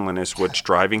adrenaline is what's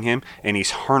driving him, and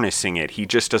he's harnessing it. He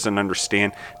just doesn't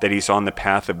understand that he's on the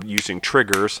path of using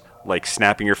triggers like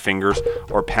snapping your fingers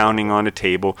or pounding on a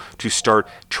table to start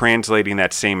translating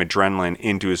that same adrenaline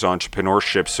into his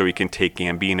entrepreneurship, so he can take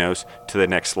Gambinos to the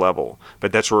next level.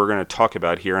 But that's what we're going to talk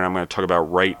about here, and I'm going to talk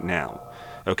about right now.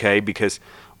 Okay? Because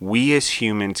we as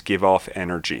humans give off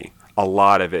energy, a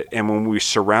lot of it. And when we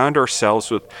surround ourselves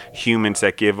with humans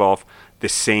that give off the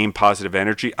same positive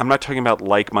energy, I'm not talking about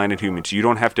like-minded humans. You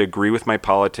don't have to agree with my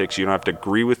politics. You don't have to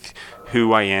agree with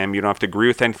who I am. You don't have to agree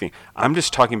with anything. I'm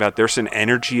just talking about there's an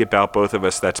energy about both of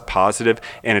us that's positive,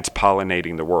 and it's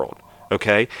pollinating the world.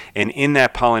 Okay? And in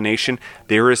that pollination,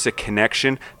 there is a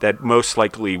connection that most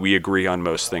likely we agree on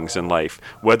most things in life.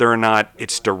 Whether or not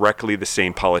it's directly the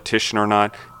same politician or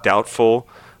not, doubtful,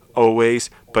 always,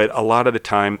 but a lot of the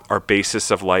time, our basis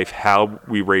of life, how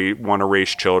we want to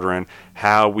raise children,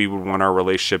 how we would want our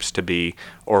relationships to be,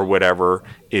 or whatever,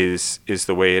 is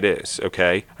the way it is.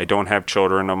 Okay, I don't have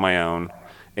children of my own,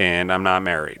 and I'm not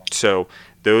married. So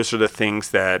those are the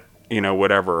things that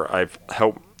whatever. I've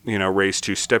helped raise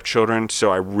 2 stepchildren,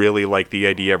 so I really like the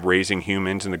idea of raising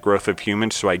humans and the growth of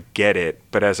humans. So I get it,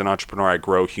 but as an entrepreneur, I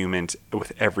grow humans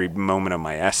with every moment of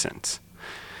my essence,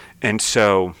 and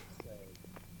so.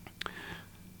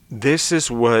 This is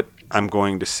what I'm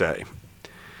going to say.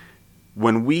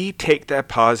 When we take that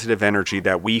positive energy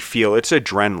that we feel, it's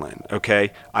adrenaline,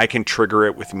 okay? I can trigger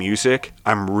it with music.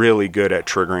 I'm really good at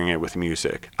triggering it with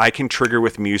music. I can trigger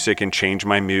with music and change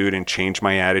my mood and change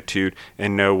my attitude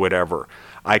and know whatever.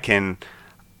 I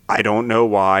don't know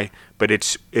why, but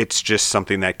it's just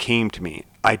something that came to me.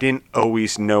 I didn't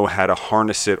always know how to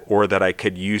harness it or that I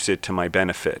could use it to my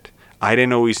benefit. I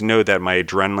didn't always know that my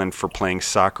adrenaline for playing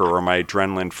soccer, or my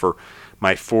adrenaline for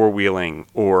my four-wheeling,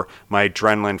 or my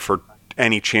adrenaline for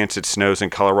any chance it snows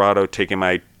in Colorado, taking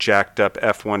my jacked up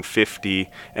F-150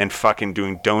 and fucking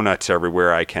doing donuts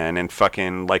everywhere I can, and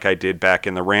fucking like I did back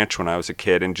in the ranch when I was a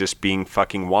kid, and just being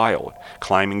fucking wild,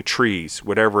 climbing trees,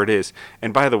 whatever it is.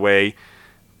 And by the way,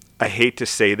 I hate to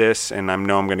say this, and I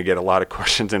know I'm going to get a lot of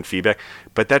questions and feedback,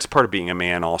 but that's part of being a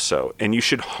man also. And you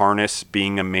should harness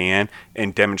being a man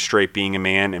and demonstrate being a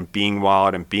man and being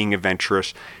wild and being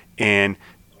adventurous and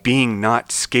being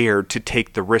not scared to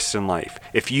take the risks in life.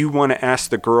 If you want to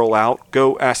ask the girl out,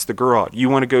 go ask the girl out. You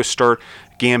want to go start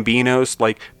Gambinos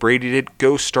like Brady did,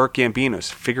 go start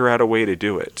Gambinos. Figure out a way to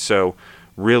do it. So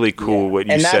really cool what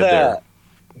you said there.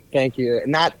 Thank you.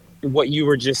 And that, what you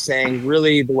were just saying,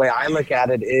 really the way I look at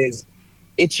it is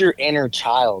it's your inner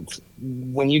child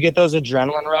when you get those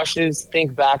adrenaline rushes,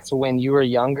 think back to when you were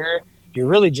younger. You're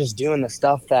really just doing the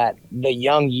stuff that the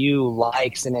young you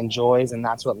likes and enjoys, and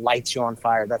that's what lights you on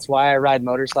fire. That's why I ride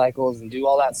motorcycles and do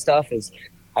all that stuff. Is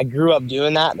I grew up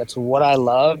doing that. That's what I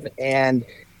love, and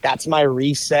that's my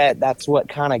reset. That's what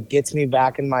kind of gets me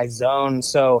back in my zone.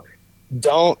 So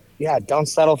don't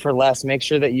settle for less. Make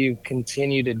sure that you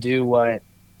continue to do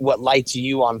what lights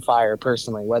you on fire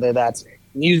personally, whether that's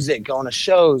music, going to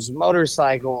shows,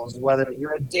 motorcycles, whether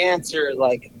you're a dancer,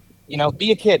 like,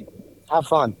 be a kid, have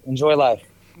fun, enjoy life.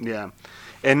 Yeah.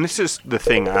 And this is the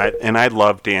thing, I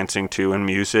love dancing too and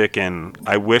music, and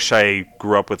I wish I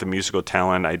grew up with a musical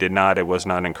talent. I did not. It was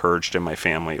not encouraged in my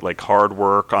family. Like hard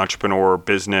work, entrepreneur,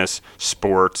 business,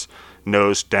 sports,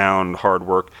 nose down, hard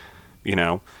work,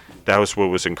 that was what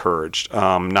was encouraged.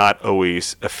 Not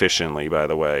always efficiently, by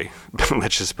the way.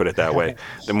 Let's just put it that way.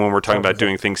 Then when we're talking about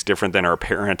doing things different than our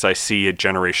parents, I see a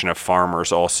generation of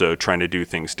farmers also trying to do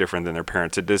things different than their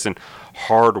parents. It isn't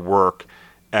hard work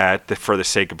for the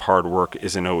sake of hard work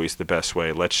isn't always the best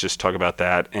way. Let's just talk about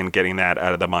that and getting that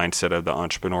out of the mindset of the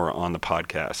entrepreneur on the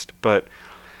podcast. But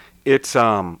it's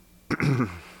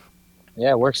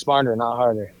yeah, work smarter, not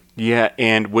harder. Yeah,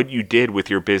 and what you did with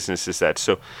your business is that.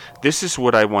 So this is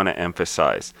what I want to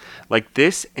emphasize. Like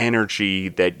this energy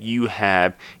that you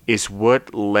have is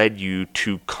what led you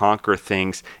to conquer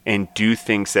things and do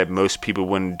things that most people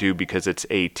wouldn't do because it's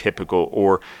atypical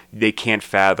or they can't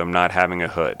fathom not having a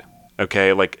hood.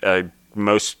 Okay, like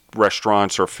most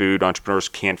restaurants or food entrepreneurs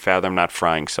can't fathom not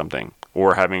frying something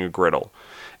or having a griddle.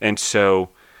 And so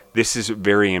this is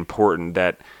very important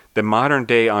that the modern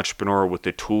day entrepreneur with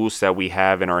the tools that we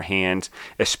have in our hands,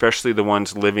 especially the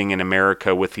ones living in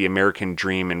America with the American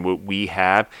dream and what we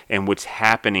have and what's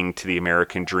happening to the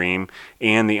American dream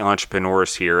and the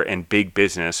entrepreneurs here and big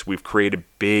business. We've created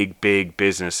big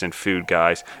business in food,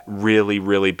 guys. Really,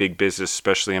 really big business,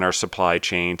 especially in our supply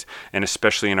chains and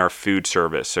especially in our food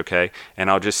service, okay?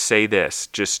 And I'll just say this,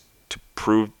 just to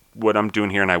prove what I'm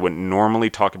doing here, and I wouldn't normally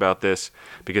talk about this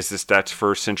because that's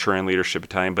for Centurion Leadership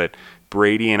Battalion, but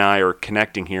Brady and I are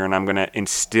connecting here, and I'm going to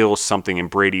instill something in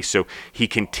Brady so he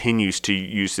continues to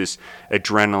use this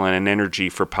adrenaline and energy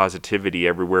for positivity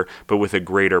everywhere, but with a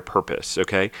greater purpose,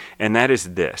 okay? And that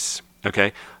is this,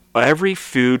 okay? Every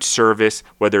food service,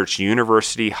 whether it's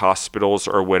university, hospitals,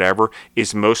 or whatever,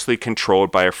 is mostly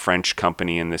controlled by a French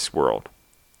company in this world,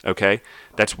 okay?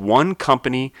 That's one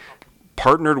company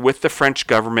partnered with the French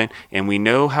government, and we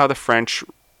know how the French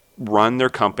run their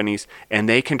companies, and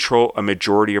they control a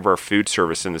majority of our food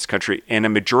service in this country. And a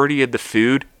majority of the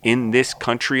food in this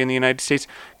country, in the United States,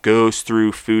 goes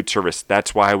through food service.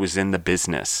 That's why I was in the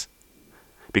business,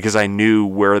 because I knew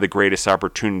where the greatest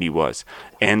opportunity was.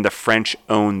 And the French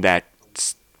own that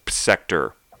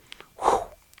sector. Whew,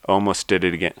 almost did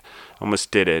it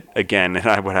again. And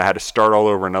I would have had to start all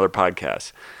over another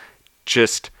podcast.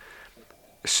 Just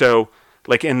so...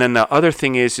 and then the other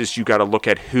thing is you got to look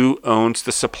at who owns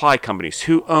the supply companies,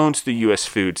 who owns the U.S.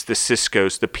 Foods, the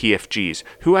Sysco's, the PFGs,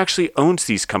 who actually owns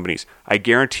these companies. I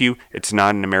guarantee you it's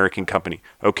not an American company,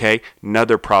 okay?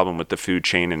 Another problem with the food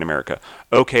chain in America.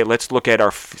 Okay, let's look at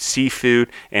our seafood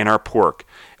and our pork,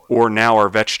 or now our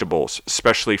vegetables,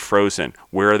 especially frozen.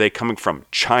 Where are they coming from?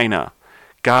 China.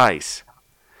 Guys,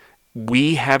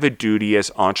 we have a duty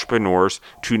as entrepreneurs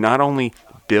to not only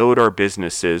build our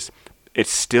businesses, it's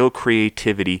still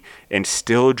creativity and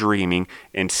still dreaming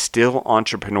and still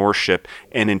entrepreneurship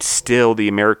and instill the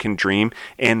American dream,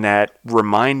 and that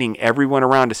reminding everyone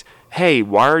around us, hey,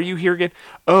 why are you here again?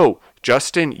 Oh,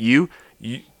 Justin, you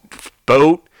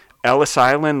boat, Ellis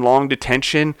Island, long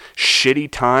detention,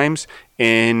 shitty times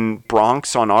in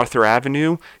Bronx on Arthur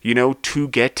Avenue, to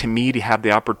get to me to have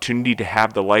the opportunity to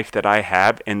have the life that I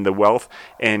have and the wealth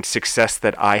and success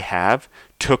that I have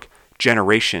took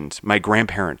generations, my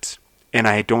grandparents. And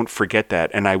I don't forget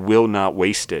that, and I will not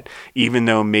waste it, even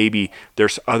though maybe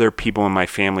there's other people in my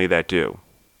family that do.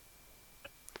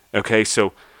 Okay,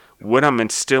 so what I'm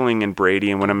instilling in Brady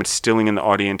and what I'm instilling in the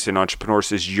audience and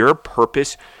entrepreneurs is your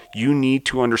purpose. You need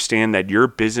to understand that your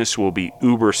business will be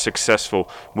uber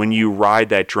successful when you ride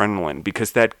that adrenaline,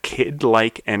 because that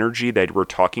kid-like energy that we're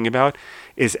talking about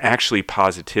is actually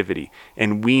positivity,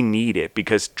 and we need it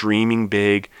because dreaming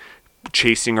big,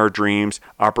 chasing our dreams,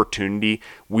 opportunity,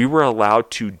 we were allowed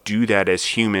to do that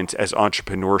as humans as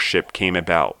entrepreneurship came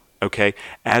about, okay?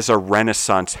 As a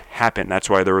renaissance happened. That's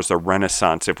why there was a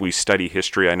renaissance. If we study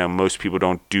history, I know most people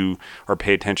don't do or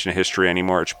pay attention to history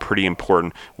anymore. It's pretty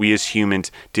important. We as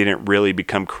humans didn't really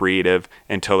become creative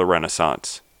until the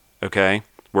Renaissance, okay?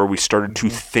 Where we started to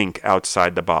think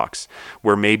outside the box,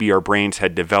 where maybe our brains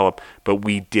had developed, but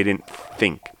we didn't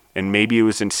think. And maybe it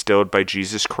was instilled by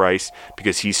Jesus Christ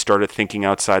because he started thinking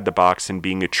outside the box and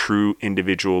being a true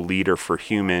individual leader for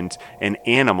humans and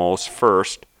animals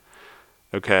first.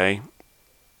 Okay?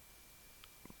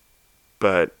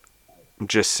 But I'm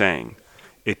just saying,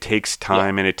 it takes Yeah.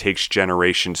 time and it takes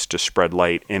generations to spread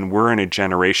light. And we're in a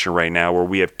generation right now where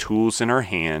we have tools in our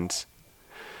hands.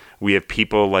 We have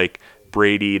people like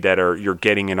Brady that are, you're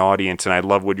getting an audience, and I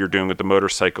love what you're doing with the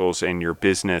motorcycles and your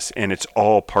business, and it's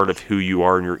all part of who you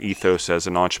are and your ethos as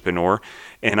an entrepreneur.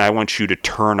 And I want you to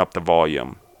turn up the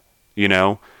volume. You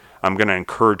know, I'm going to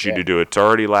encourage you Yeah. to do it. It's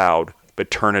already loud, but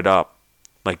turn it up.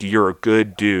 Like, you're a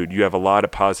good dude. You have a lot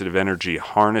of positive energy.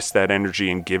 Harness that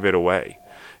energy and give it away.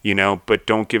 You know, but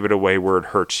don't give it away where it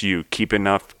hurts you. Keep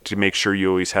enough to make sure you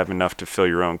always have enough to fill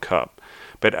your own cup.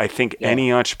 But I think Yeah.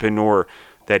 any entrepreneur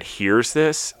that hears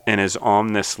this and is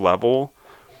on this level,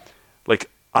 like,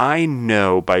 I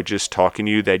know by just talking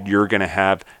to you that you're going to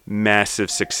have massive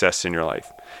success in your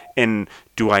life. And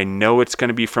do I know it's going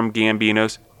to be from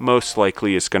Gambinos? Most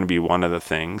likely it's going to be one of the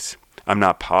things. I'm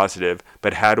not positive,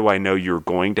 but how do I know you're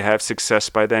going to have success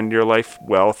by the end of your life?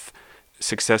 Wealth,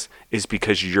 success is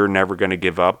because you're never going to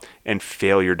give up and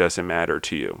failure doesn't matter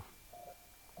to you.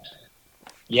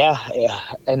 Yeah, yeah,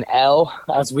 an L,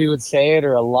 as we would say it,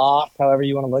 or a loss, however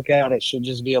you want to look at it, should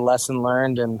just be a lesson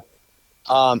learned. And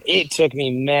it took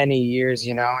me many years.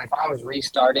 If I was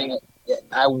restarting it,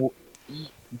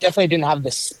 definitely didn't have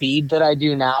the speed that I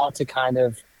do now to kind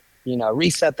of,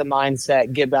 reset the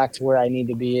mindset, get back to where I need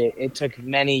to be. It took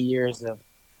many years of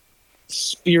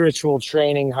spiritual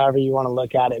training, however you want to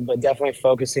look at it, but definitely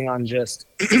focusing on just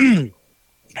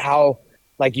how,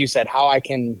 like you said, how I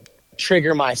can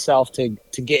trigger myself to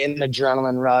get in an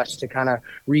adrenaline rush, to kind of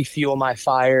refuel my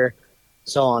fire,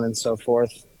 so on and so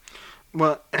forth.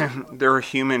 Well, there are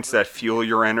humans that fuel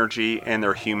your energy and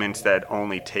there are humans that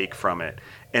only take from it.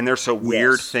 And there's a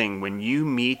weird Yes. thing when you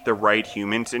meet the right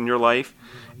humans in your life,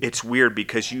 it's weird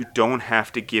because you don't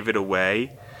have to give it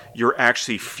away. You're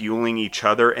actually fueling each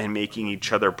other and making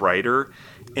each other brighter.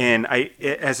 And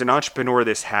as an entrepreneur,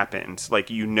 this happens. Like,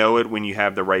 you know it when you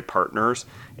have the right partners.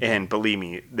 And believe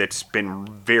me, that's been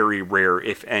very rare,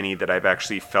 if any, that I've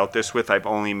actually felt this with. I've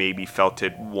only maybe felt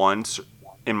it once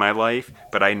in my life,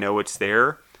 but I know it's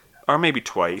there, or maybe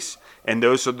twice. And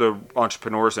those are the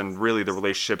entrepreneurs and really the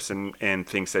relationships and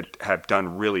things that have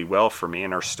done really well for me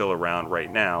and are still around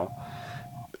right now.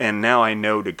 And now I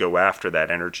know to go after that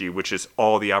energy, which is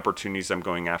all the opportunities I'm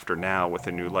going after now with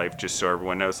a new life, just so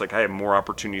everyone knows. Like, I have more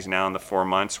opportunities now in the 4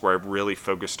 months where I've really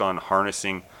focused on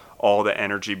harnessing all the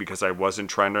energy because I wasn't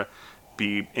trying to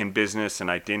be in business and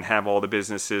I didn't have all the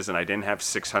businesses and I didn't have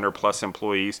 600 plus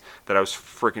employees that I was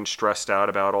freaking stressed out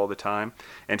about all the time.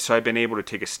 And so I've been able to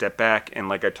take a step back, and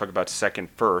like I talk about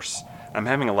second first, I'm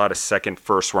having a lot of second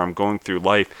first where I'm going through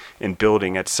life and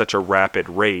building at such a rapid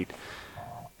rate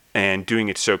and doing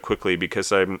it so quickly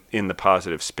because I'm in the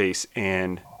positive space.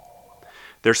 And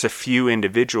there's a few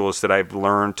individuals that I've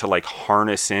learned to like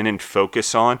harness in and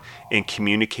focus on and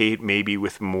communicate maybe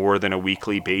with more than a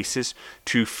weekly basis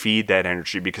to feed that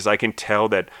energy, because I can tell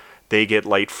that they get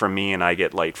light from me and I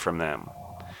get light from them.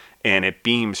 And it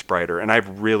beams brighter. And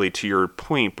I've really, to your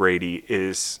point, Brady,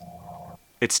 is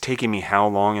it's taken me how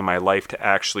long in my life to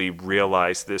actually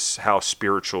realize this, how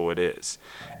spiritual it is.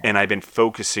 And I've been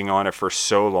focusing on it for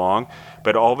so long,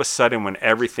 but all of a sudden when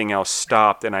everything else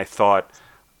stopped and I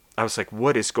was like,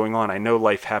 what is going on? I know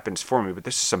life happens for me, but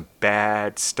this is some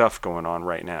bad stuff going on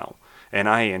right now. And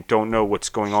I don't know what's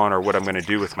going on or what I'm going to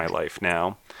do with my life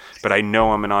now. But I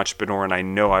know I'm an entrepreneur and I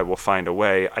know I will find a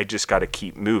way. I just got to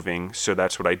keep moving. So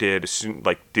that's what I did.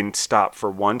 Didn't stop for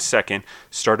 1 second,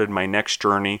 started my next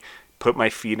journey, put my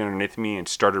feet underneath me and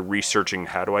started researching,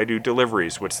 how do I do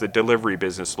deliveries? What's the delivery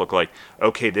business look like?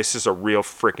 Okay, this is a real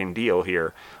freaking deal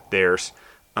here. There's,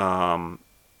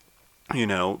 you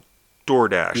know,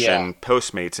 DoorDash Yeah. and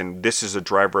Postmates, and this is a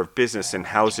driver of business, and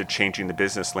how is it changing the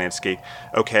business landscape?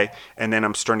 Okay, and then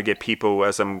I'm starting to get people,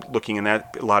 as I'm looking in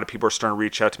that, a lot of people are starting to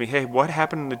reach out to me, hey, what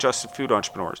happened to Just Food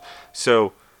Entrepreneurs?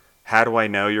 So how do I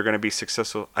know you're going to be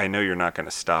successful? I know you're not going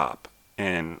to stop.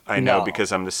 And I know No.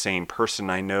 because I'm the same person,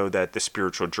 I know that the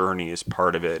spiritual journey is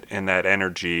part of it, and that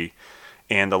energy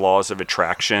and the laws of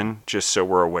attraction, just so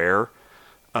we're aware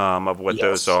of what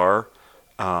those Yes. are,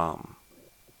 um,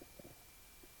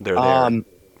 they're there. Um,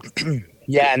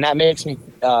 yeah, and that makes me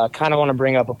kind of want to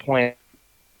bring up a point.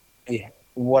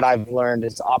 What I've learned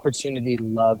is opportunity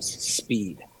loves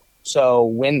speed. So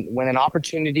when an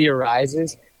opportunity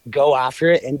arises, go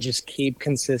after it and just keep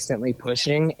consistently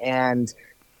pushing. And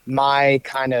my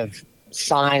kind of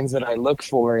signs that I look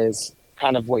for is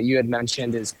kind of what you had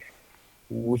mentioned, is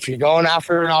if you're going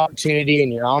after an opportunity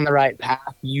and you're on the right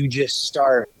path, you just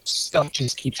start, stuff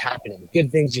just keeps happening.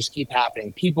 Good things just keep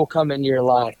happening. People come into your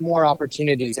life, more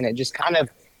opportunities, and it just kind of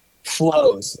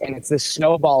flows. And it's this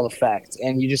snowball effect.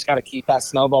 And you just got to keep that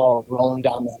snowball rolling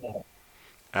down the hill.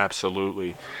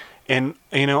 Absolutely. And,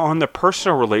 on the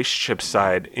personal relationship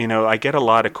side, I get a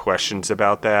lot of questions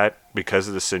about that because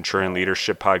of the Centurion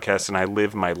Leadership podcast, and I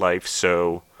live my life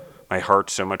my heart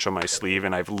so much on my sleeve,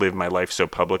 and I've lived my life so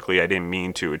publicly. I didn't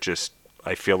mean to. It just,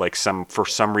 I feel like for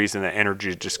some reason, the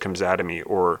energy just comes out of me,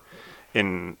 or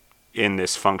in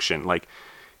this function. Like,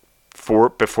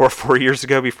 before 4 years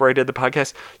ago, before I did the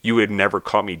podcast, you would never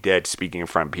call me dead speaking in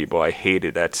front of people. I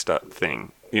hated that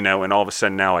thing. And all of a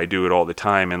sudden now I do it all the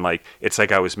time. And it's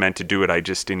like I was meant to do it. I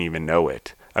just didn't even know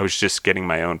it. I was just getting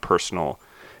my own personal,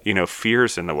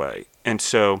 fears in the way. And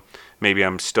so maybe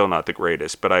I'm still not the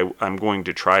greatest, but I'm going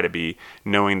to try to be,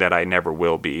 knowing that I never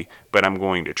will be, but I'm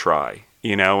going to try,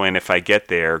 and if I get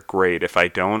there, great. If I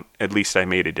don't, at least I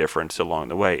made a difference along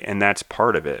the way. And that's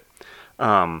part of it.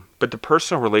 But the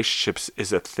personal relationships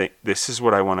is a thing. This is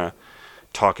what I want to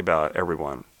talk about,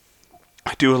 everyone.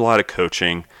 I do a lot of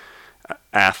coaching.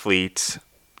 Athletes,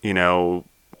 and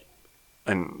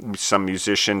some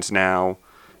musicians now,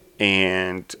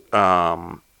 and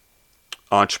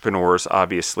entrepreneurs,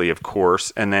 obviously, of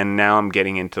course. And then now I'm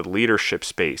getting into the leadership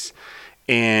space,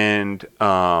 and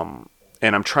I'm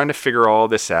trying to figure all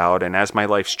this out. And as my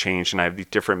life's changed, and I have these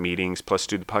different meetings, plus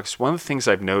do the podcasts, one of the things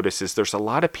I've noticed is there's a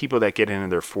lot of people that get into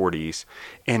their 40s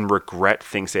and regret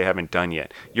things they haven't done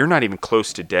yet. You're not even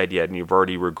close to dead yet, and you've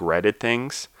already regretted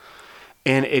things.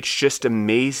 And it's just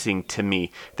amazing to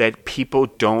me that people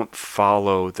don't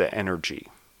follow the energy.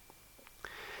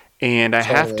 And I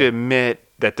have to admit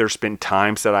that there's been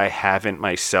times that I haven't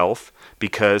myself,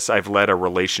 because I've let a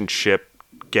relationship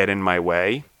get in my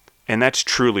way. And that's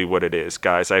truly what it is,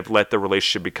 guys. I've let the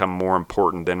relationship become more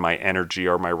important than my energy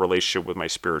or my relationship with my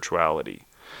spirituality.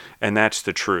 And that's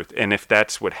the truth. And if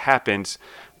that's what happens,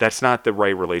 that's not the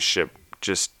right relationship.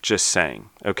 Just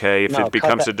saying, okay? If it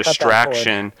becomes a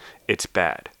distraction, it's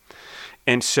bad.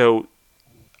 And so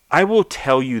I will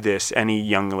tell you this, any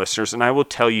young listeners, and I will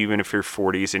tell you even if you're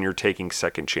 40s and you're taking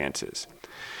second chances.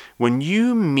 When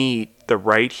you meet the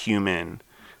right human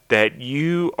that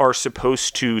you are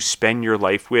supposed to spend your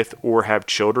life with or have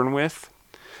children with,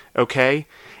 okay,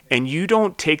 and you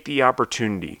don't take the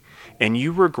opportunity and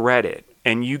you regret it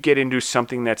and you get into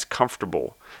something that's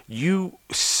comfortable, you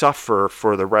suffer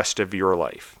for the rest of your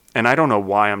life. And I don't know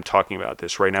why I'm talking about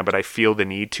this right now, but I feel the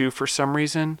need to for some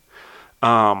reason,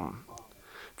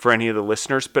 for any of the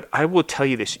listeners. But I will tell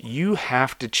you this, you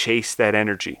have to chase that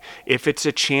energy. If it's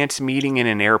a chance meeting in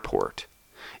an airport,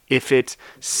 if it's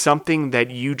something that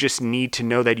you just need to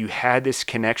know that you had this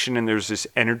connection and there's this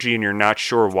energy and you're not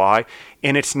sure why,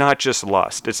 and it's not just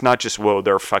lust. It's not just, whoa,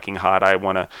 they're fucking hot, I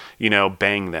want to,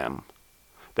 bang them.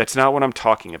 That's not what I'm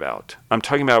talking about. I'm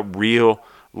talking about real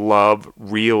love,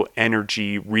 real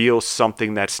energy, real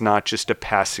something that's not just a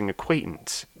passing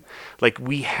acquaintance. Like,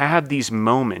 we have these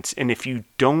moments, and if you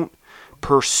don't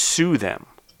pursue them,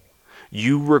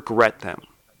 you regret them.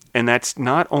 And that's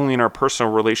not only in our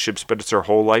personal relationships, but it's our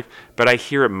whole life. But I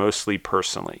hear it mostly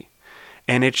personally.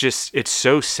 And it's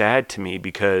so sad to me,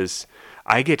 because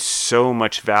I get so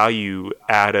much value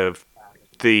out of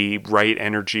the right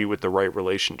energy with the right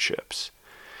relationships.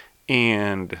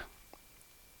 And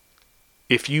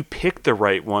if you pick the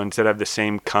right ones that have the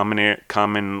same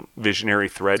common visionary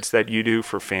threads that you do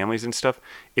for families and stuff,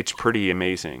 it's pretty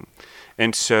amazing.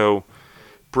 And so,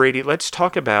 Brady, let's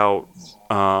talk about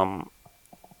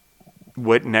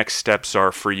what next steps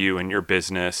are for you in your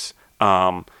business.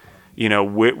 Where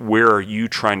are you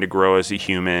trying to grow as a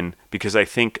human? Because I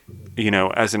think,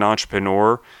 as an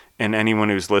entrepreneur, and anyone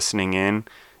who's listening in,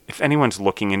 if anyone's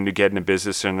looking into getting a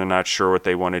business and they're not sure what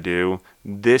they want to do,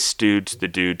 this dude's the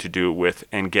dude to do it with,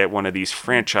 and get one of these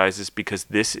franchises, because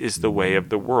this is the way of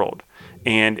the world.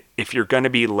 And if you're going to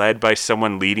be led by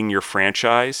someone leading your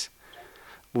franchise,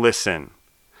 listen,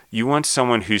 you want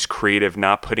someone who's creative,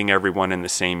 not putting everyone in the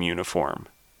same uniform.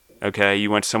 Okay?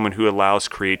 You want someone who allows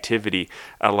creativity,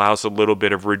 allows a little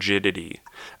bit of rigidity,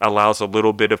 allows a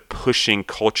little bit of pushing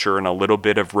culture and a little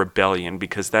bit of rebellion,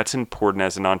 because that's important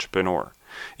as an entrepreneur.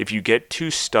 If you get too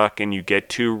stuck and you get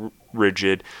too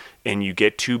rigid and you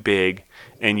get too big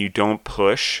and you don't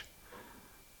push,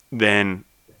 then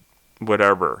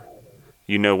whatever,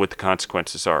 you know what the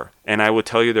consequences are. And I will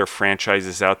tell you, there are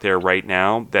franchises out there right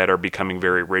now that are becoming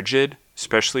very rigid,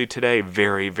 especially today,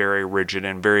 very, very rigid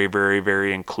and very, very,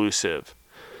 very inclusive.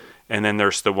 And then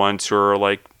there's the ones who are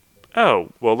like, oh,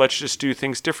 well, let's just do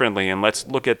things differently and let's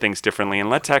look at things differently and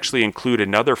let's actually include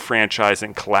another franchise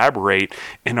and collaborate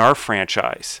in our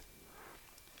franchise.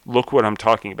 Look what I'm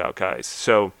talking about, guys.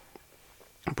 So,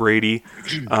 Brady,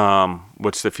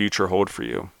 what's the future hold for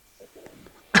you?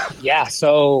 Yeah,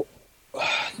 so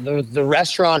the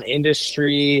restaurant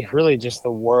industry, really just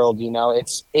the world,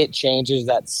 it changes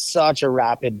at such a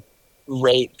rapid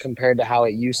rate compared to how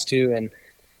it used to. And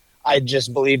I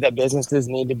just believe that businesses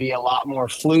need to be a lot more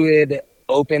fluid,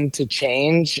 open to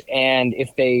change. And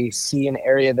if they see an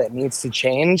area that needs to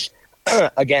change,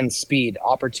 again, speed,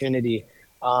 opportunity,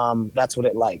 that's what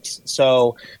it likes.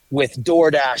 So with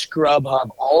DoorDash, Grubhub,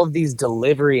 all of these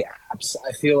delivery apps,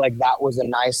 I feel like that was a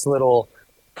nice little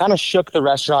kind of shook the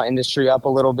restaurant industry up a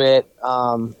little bit.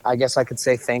 I guess I could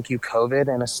say thank you,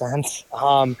 COVID, in a sense.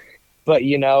 But,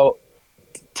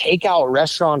 takeout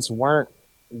restaurants weren't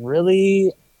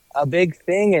really a big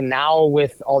thing. And now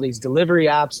with all these delivery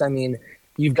apps, I mean,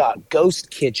 you've got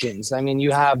ghost kitchens. I mean,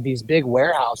 you have these big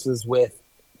warehouses with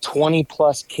 20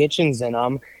 plus kitchens in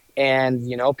them. And,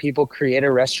 people create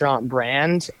a restaurant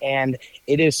brand and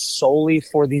it is solely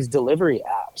for these delivery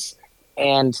apps.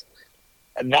 And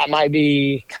that might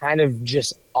be kind of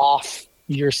just off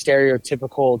your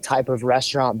stereotypical type of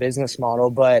restaurant business model,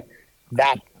 but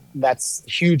that's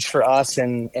huge for us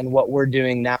and what we're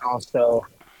doing now. So,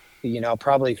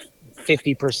 probably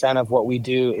 50% of what we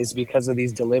do is because of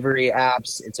these delivery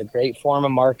apps. It's a great form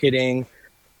of marketing,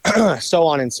 so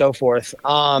on and so forth.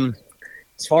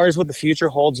 As far as what the future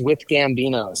holds with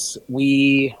Gambinos,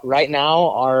 we right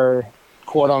now are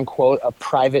quote unquote a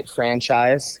private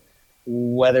franchise.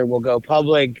 Whether we'll go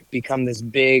public, become this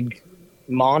big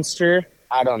monster,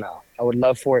 I don't know. I would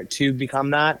love for it to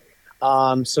become that.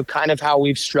 So kind of how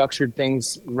we've structured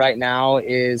things right now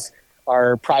is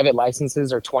our private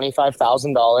licenses are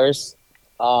 $25,000.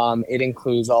 It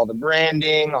includes all the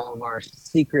branding, all of our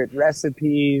secret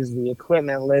recipes, the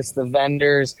equipment list, the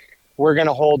vendors. We're going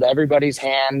to hold everybody's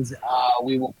hand.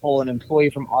 We will pull an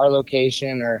employee from our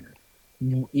location, or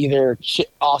either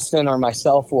Austin or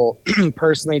myself will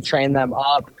personally train them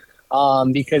up,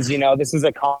 because, this is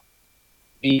a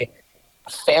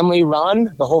family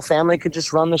run. The whole family could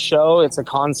just run the show. It's a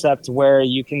concept where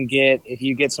if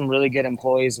you get some really good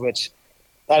employees, which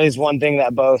that is one thing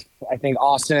that both, I think,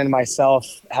 Austin and myself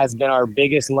has been our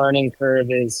biggest learning curve,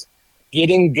 is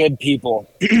getting good people.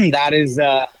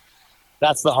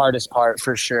 That's the hardest part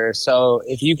for sure. So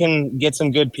if you can get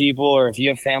some good people, or if you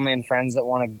have family and friends that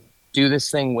want to do this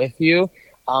thing with you,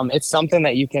 it's something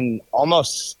that you can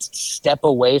almost step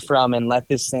away from and let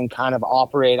this thing kind of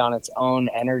operate on its own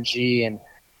energy and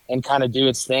kind of do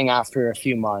its thing after a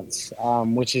few months,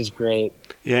 which is great.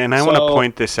 Yeah, and I want to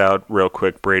point this out real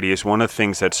quick, Brady, is one of the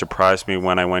things that surprised me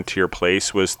when I went to your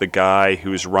place was the guy who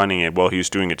was running it. Well, he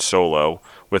was doing it solo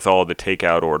with all the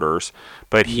takeout orders,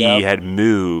 but he had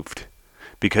moved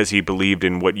because he believed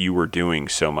in what you were doing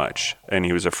so much. And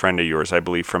he was a friend of yours, I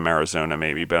believe, from Arizona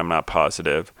maybe, but I'm not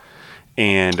positive.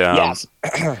 And Yes.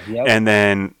 and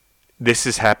then this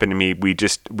has happened to me. We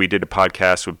did a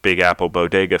podcast with Big Apple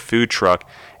Bodega Food Truck,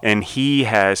 and he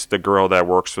has the girl that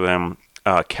works with him,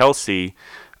 Kelsey.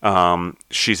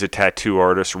 She's a tattoo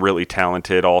artist, really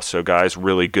talented also, guys,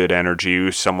 really good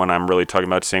energy, someone I'm really talking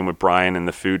about. Same with Brian in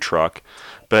the food truck.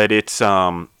 But it's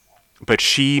but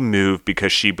she moved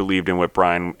because she believed in what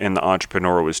Brian and the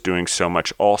entrepreneur was doing so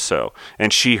much also.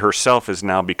 And she herself is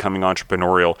now becoming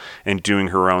entrepreneurial and doing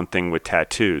her own thing with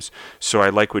tattoos. So I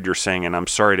like what you're saying, and I'm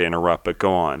sorry to interrupt, but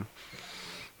go on.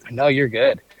 No, you're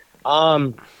good.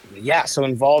 Yeah, so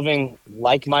involving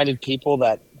like-minded people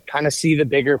that kind of see the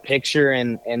bigger picture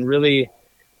and really,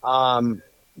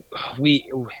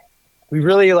 we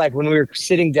really, like, when we were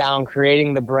sitting down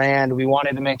creating the brand, we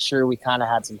wanted to make sure we kind of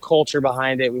had some culture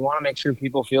behind it. We want to make sure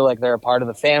people feel like they're a part of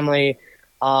the family.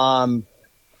 We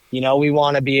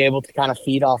want to be able to kind of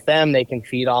feed off them. They can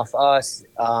feed off us,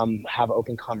 have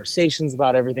open conversations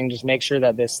about everything. Just make sure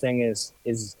that this thing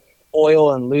is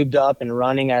oil and lubed up and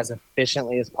running as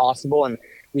efficiently as possible. And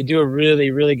we do a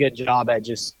really, really good job at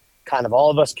just kind of all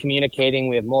of us communicating.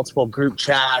 We have multiple group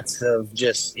chats of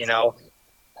just,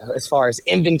 as far as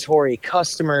inventory,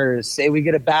 customers, say we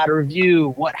get a bad review,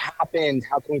 what happened?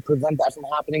 How can we prevent that from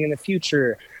happening in the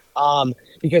future?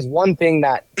 Because one thing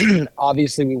that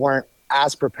obviously we weren't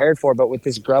as prepared for, but with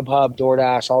this Grubhub,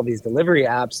 DoorDash, all these delivery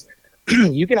apps,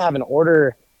 you can have an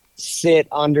order sit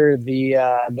under the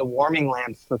warming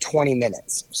lamps for 20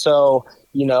 minutes. So,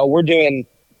 we're doing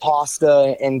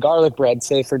pasta and garlic bread,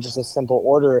 say for just a simple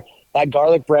order. That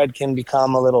garlic bread can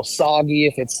become a little soggy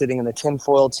if it's sitting in the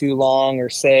tinfoil too long, or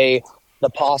say the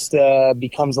pasta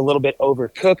becomes a little bit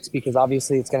overcooked because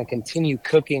obviously it's going to continue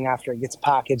cooking after it gets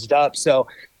packaged up. So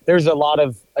there's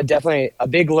definitely a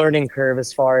big learning curve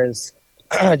as far as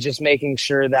just making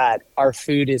sure that our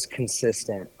food is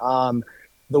consistent.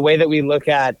 The way that we look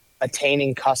at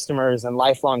attaining customers and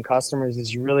lifelong customers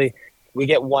is we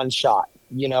get one shot.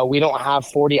 You know, we don't have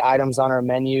 40 items on our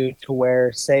menu to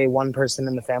where, say, one person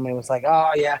in the family was like,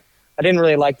 oh yeah, I didn't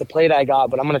really like the plate I got,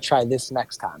 but I'm going to try this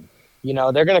next time. You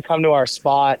know, they're going to come to our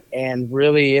spot, and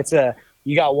really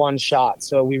you got one shot.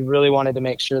 So we really wanted to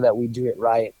make sure that we do it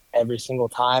right every single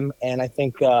time. And I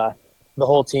think the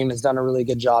whole team has done a really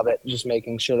good job at just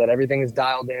making sure that everything is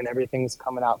dialed in, everything's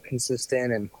coming out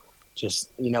consistent, and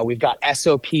just, you know, we've got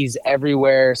SOPs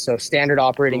everywhere. So standard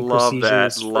operating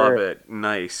procedures. Love it.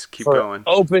 Nice. Keep going.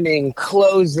 Opening,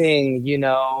 closing, you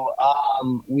know,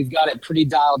 we've got it pretty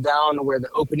dialed down where the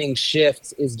opening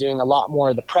shift is doing a lot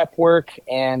more of the prep work.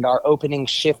 And our opening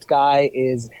shift guy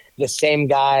is the same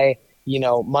guy, you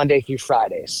know, Monday through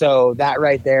Friday. So that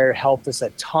right there helped us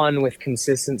a ton with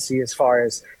consistency as far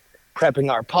as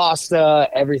prepping our pasta,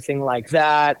 everything like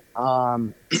that,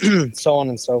 so on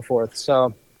and so forth.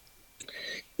 So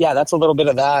yeah, that's a little bit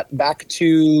of that. Back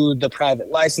to the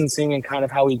private licensing and kind of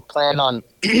how we plan on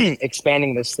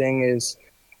expanding this thing is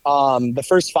the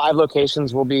first 5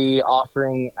 locations will be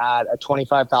offering at a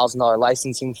 $25,000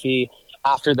 licensing fee.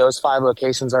 After those 5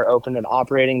 locations are open and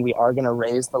operating, we are going to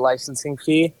raise the licensing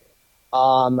fee.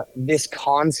 This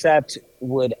concept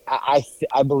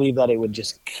I believe that it would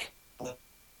just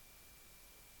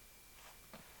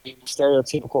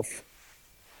stereotypical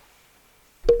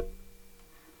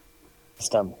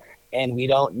system, and we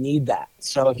don't need that.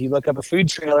 So if you look up a food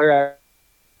trailer,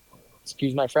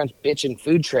 excuse my French, bitchin'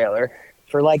 food trailer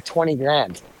for like 20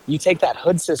 grand, you take that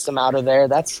hood system out of there,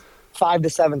 that's $5,000 to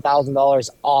 $7,000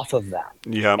 off of that.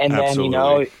 Yeah, and then absolutely. You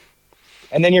know,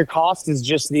 and then your cost is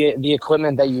just the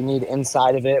equipment that you need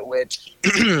inside of it, which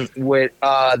with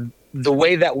the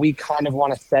way that we kind of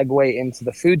want to segue into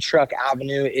the food truck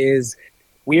avenue is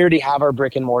we already have our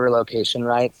brick and mortar location,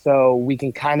 right? So we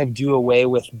can kind of do away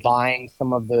with buying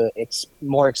some of the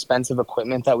more expensive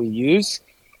equipment that we use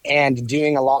and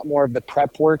doing a lot more of the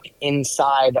prep work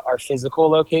inside our physical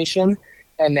location,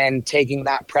 and then taking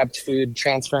that prepped food,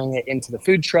 transferring it into the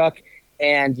food truck,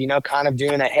 and, you know, kind of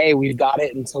doing a, hey, we've got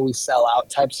it until we sell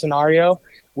out type scenario,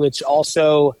 which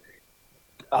also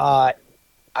I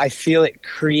feel it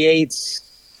creates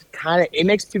it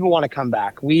makes people want to come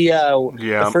back.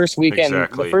 The first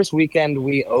weekend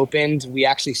we opened, we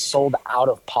actually sold out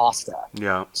of pasta.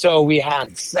 Yeah. So we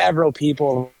had several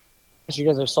people, you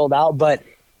guys are sold out, but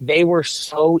they were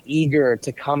so eager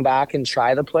to come back and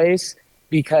try the place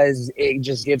because it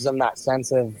just gives them that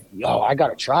sense of, yo, I got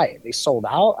to try it. They sold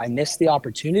out. I missed the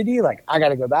opportunity. Like, I got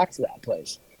to go back to that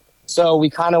place. So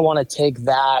we kind of want to take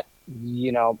that,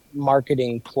 you know,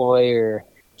 marketing ploy or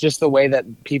just the way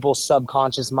that people's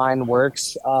subconscious mind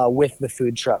works with the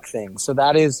food truck thing. So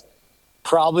that is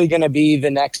probably going to be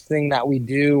the next thing that we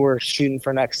do. We're shooting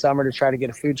for next summer to try to get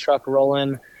a food truck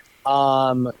rolling.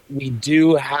 We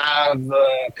do have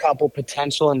a couple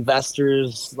potential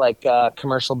investors, like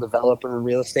commercial developer,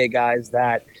 real estate guys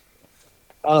that,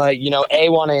 you know, A,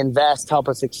 want to invest, help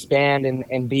us expand,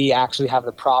 and B, actually have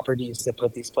the properties to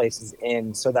put these places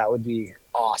in. So that would be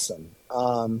awesome.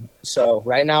 So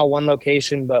right now, 1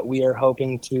 location, but we are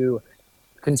hoping to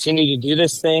continue to do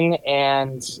this thing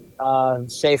and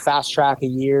say fast track a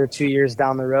year, 2 years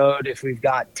down the road. If we've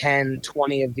got 10,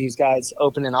 20 of these guys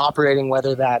open and operating,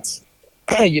 whether that's,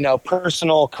 you know,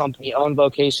 personal company owned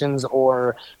locations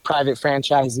or private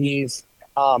franchisees,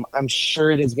 I'm sure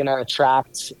it is going to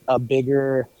attract a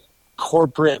bigger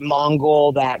corporate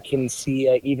Mongol that can see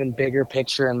an even bigger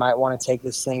picture and might want to take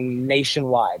this thing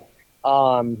nationwide.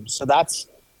 So that's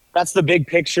the big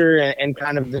picture and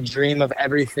kind of the dream of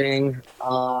everything.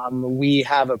 We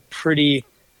have a pretty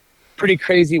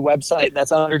crazy website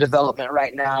that's under development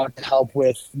right now to help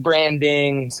with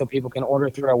branding, so people can order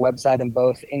through our website and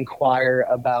both inquire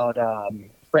about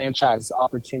franchise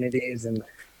opportunities, and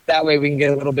that way we can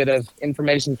get a little bit of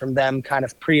information from them, kind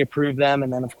of pre-approve them,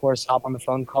 and then of course hop on the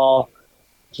phone call,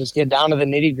 just get down to the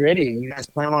nitty gritty. You guys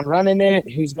plan on running it?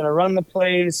 Who's going to run the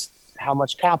place? How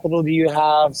much capital do you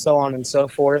have? So on and so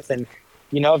forth. And,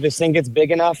 you know, if this thing gets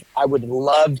big enough, I would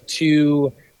love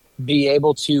to be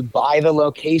able to buy the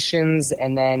locations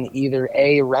and then either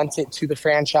A, rent it to the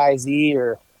franchisee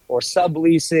or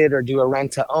sublease it or do a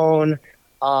rent to own.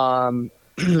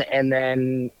 And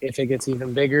then if it gets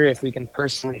even bigger, if we can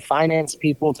personally finance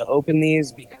people to open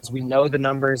these, because we know the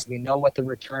numbers, we know what the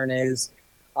return is.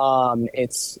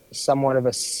 It's somewhat of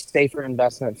a safer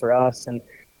investment for us. And,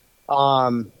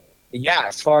 yeah,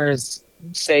 as far as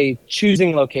say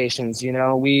choosing locations.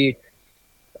 We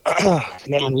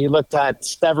man, we looked at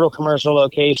several commercial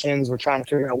locations. We're trying to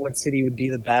figure out what city would be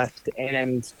the best.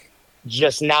 And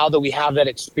just now that we have that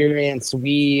experience,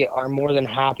 we are more than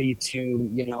happy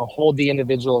to, hold the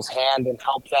individual's hand and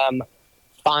help them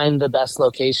find the best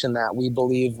location that we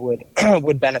believe would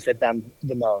would benefit them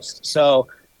the most. So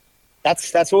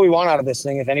that's what we want out of this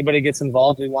thing. If anybody gets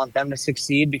involved, we want them to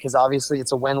succeed because obviously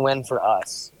it's a win-win for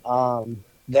us.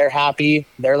 They're happy,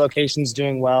 their location's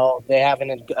doing well, they have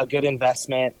a good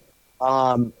investment.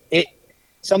 It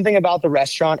something about the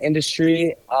restaurant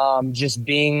industry, just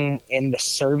being in the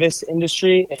service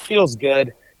industry, it feels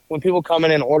good when people come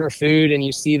in and order food and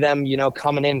you see them,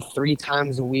 coming in 3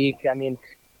 times a week. I mean,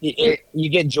 you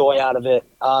get joy out of it.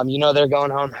 They're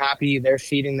going home happy, they're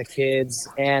feeding the kids,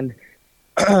 and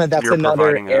that's You're another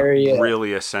providing area. a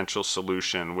really essential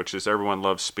solution, which is everyone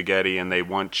loves spaghetti and they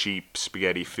want cheap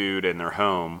spaghetti food in their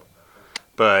home,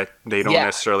 but they don't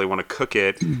necessarily want to cook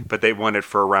it, but they want it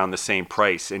for around the same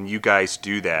price. And you guys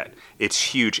do that.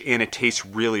 It's huge, and it tastes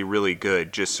really, really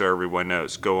good, just so everyone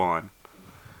knows. Go on.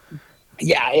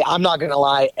 Yeah, I'm not gonna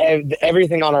lie.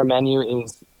 Everything on our menu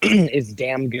is is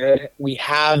damn good. We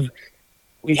have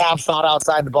thought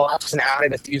outside the box and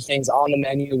added a few things on the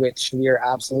menu, which we are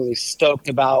absolutely stoked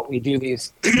about. We do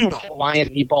these Hawaiian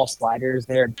meatball sliders.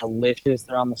 They're delicious.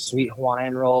 They're on the sweet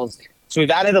Hawaiian rolls. So we've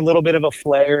added a little bit of a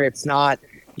flair. It's not,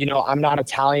 I'm not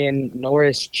Italian, nor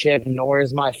is Chip, nor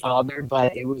is my father,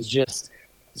 but it was just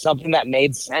something that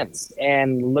made sense.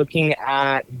 And looking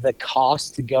at the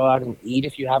cost to go out and eat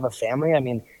if you have a family, I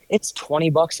mean, it's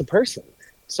 $20 a person.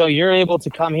 So you're able to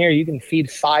come here, you can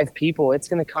feed 5 people. It's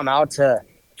going to come out to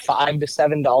 $5 to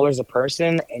 $7 a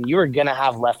person, and you're going to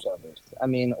have leftovers. I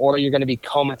mean, or you're going to be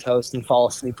comatose and fall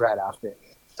asleep right after.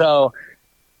 So,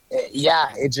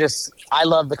 yeah, I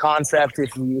love the concept.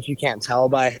 If you can't tell,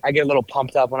 but I get a little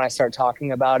pumped up when I start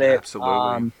talking about it.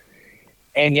 Absolutely.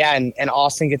 And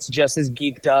Austin gets just as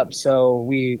geeked up. So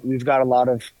we've got a lot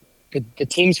of the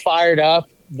team's fired up.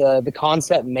 The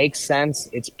concept makes sense.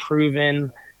 It's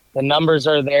proven. The numbers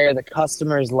are there. The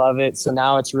customers love it. So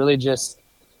now it's really just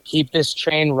keep this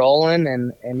train rolling.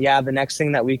 And the next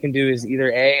thing that we can do is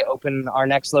either open our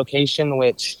next location,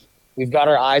 which we've got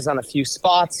our eyes on a few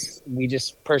spots. We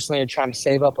just personally are trying to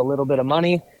save up a little bit of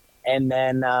money and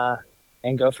then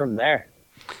and go from there.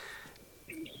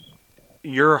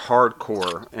 You're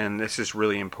hardcore, and this is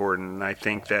really important. And I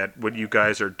think that what you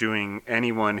guys are doing,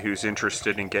 anyone who's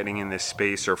interested in getting in this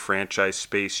space or franchise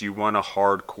space, you want a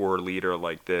hardcore leader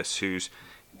like this who's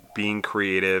being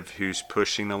creative, who's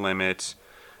pushing the limits,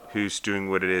 who's doing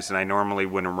what it is. And I normally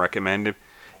wouldn't recommend it,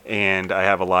 and I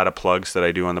have a lot of plugs that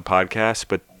I do on the podcast,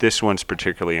 but this one's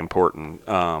particularly important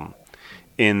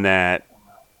in that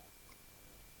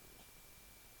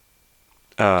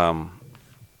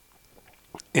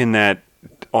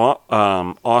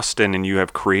Austin and you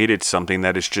have created something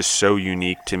that is just so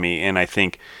unique to me. And I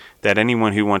think that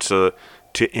anyone who wants to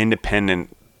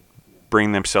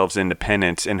bring themselves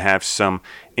independence and have some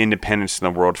independence in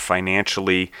the world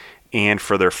financially and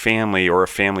for their family or a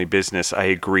family business, I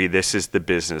agree this is the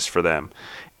business for them.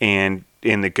 And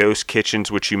in the ghost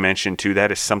kitchens, which you mentioned too,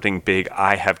 that is something big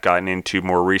I have gotten into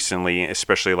more recently,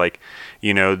 especially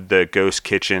the ghost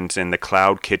kitchens and the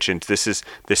cloud kitchens. This is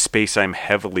the space I'm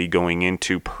heavily going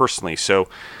into personally. So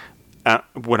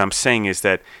what I'm saying is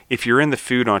that if you're in the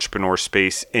food entrepreneur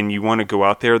space and you want to go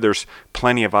out there, there's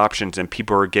plenty of options, and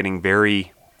people are getting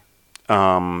very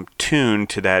tuned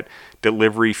to that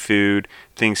delivery food,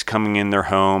 things coming in their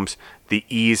homes, the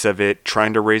ease of it,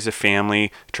 trying to raise a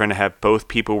family, trying to have both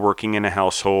people working in a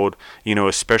household,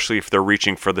 especially if they're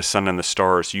reaching for the sun and the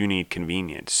stars, you need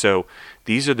convenience. So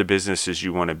these are the businesses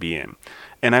you want to be in.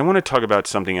 And I want to talk about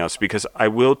something else, because I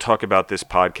will talk about this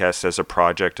podcast as a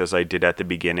project, as I did at the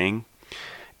beginning.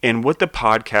 And what the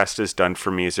podcast has done for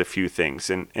me is a few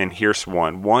things. And here's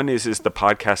one. One is the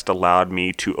podcast allowed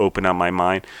me to open up my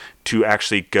mind to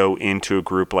actually go into a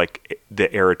group like the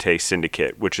Arete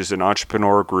Syndicate, which is an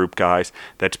entrepreneur group, guys,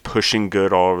 that's pushing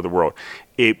good all over the world.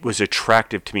 It was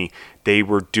attractive to me. They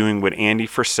were doing what Andy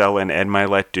Frisella and Ed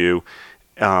Milet do.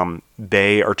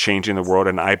 They are changing the world,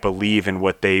 and I believe in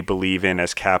what they believe in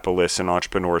as capitalists and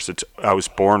entrepreneurs. I was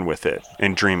born with it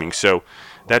and dreaming. So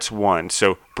that's one.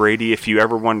 So Brady, if you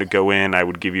ever wanted to go in, I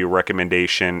would give you a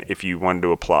recommendation if you wanted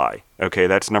to apply. Okay,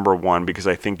 that's number one, because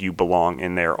I think you belong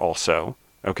in there also.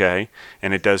 Okay,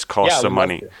 and it does cost some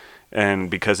money, and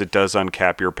because it does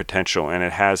uncap your potential, and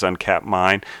it has uncapped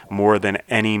mine more than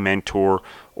any mentor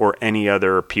or any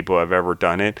other people have ever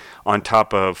done it, on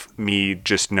top of me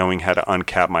just knowing how to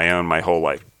uncap my own my whole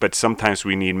life. But sometimes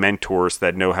we need mentors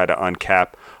that know how to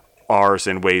uncap ours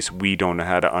in ways we don't know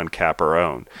how to uncap our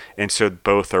own. And so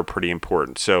both are pretty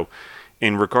important. So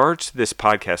in regards to this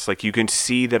podcast, like you can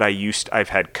see that I've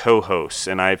had co-hosts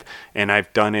and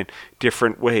I've done it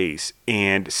different ways.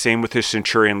 And same with the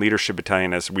Centurion Leadership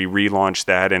Battalion as we relaunch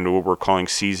that and what we're calling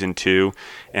season 2.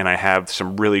 And I have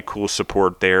some really cool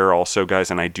support there also,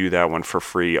 guys. And I do that one for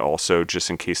free also,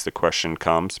 just in case the question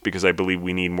comes, because I believe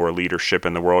we need more leadership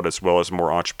in the world as well as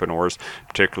more entrepreneurs,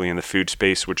 particularly in the food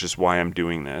space, which is why I'm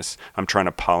doing this. I'm trying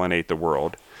to pollinate the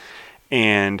world.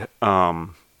 And,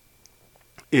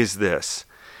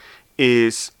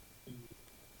 is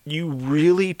you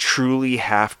really truly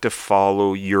have to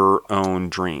follow your own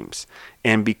dreams.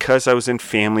 And because I was in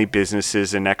family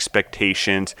businesses and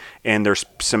expectations, and there's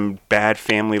some bad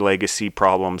family legacy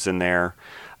problems in there,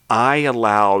 I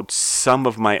allowed some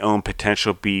of my own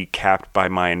potential be capped by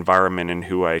my environment and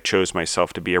who I chose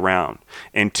myself to be around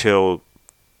until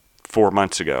 4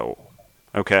 months ago.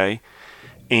 Okay?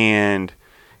 And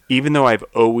even though I've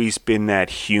always been that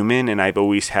human and I've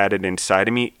always had it inside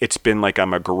of me, it's been like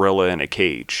I'm a gorilla in a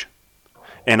cage.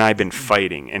 And I've been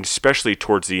fighting, and especially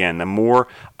towards the end, the more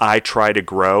I try to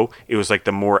grow, it was like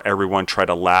the more everyone tried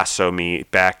to lasso me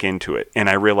back into it. And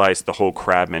I realized the whole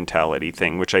crab mentality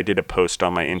thing, which I did a post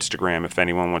on my Instagram if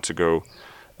anyone wants to go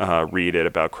read it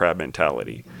about crab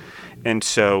mentality. And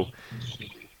so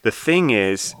the thing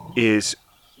is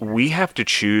we have to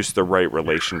choose the right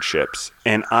relationships.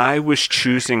 And I was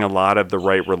choosing a lot of the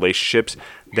right relationships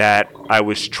that I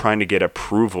was trying to get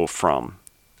approval from.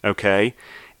 Okay?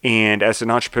 And as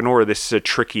an entrepreneur, this is a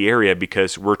tricky area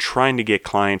because we're trying to get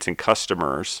clients and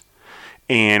customers,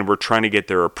 and we're trying to get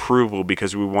their approval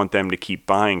because we want them to keep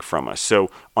buying from us. So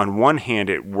on one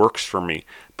hand, it works for me.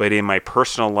 But in my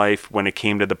personal life, when it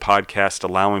came to the podcast,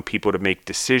 allowing people to make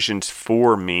decisions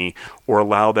for me or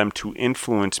allow them to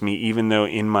influence me, even though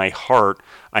in my heart,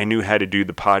 I knew how to do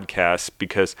the podcast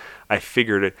because I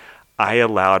figured it, I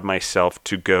allowed myself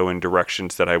to go in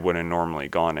directions that I wouldn't normally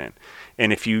gone in.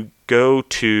 And if you go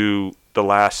to the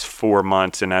last 4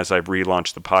 months and as I've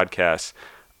relaunched the podcast,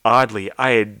 oddly,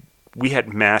 we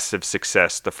had massive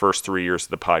success the first 3 years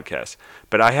of the podcast,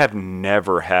 but I have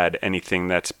never had anything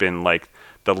that's been like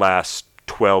the last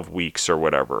 12 weeks or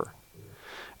whatever,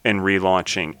 and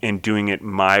relaunching and doing it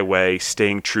my way,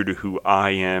 staying true to who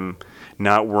I am,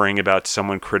 not worrying about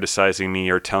someone criticizing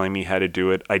me or telling me how to do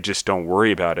it. I just don't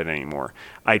worry about it anymore.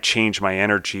 I change my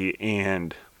energy,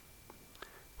 and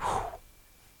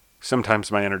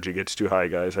sometimes my energy gets too high,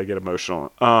 guys. I get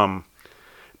emotional.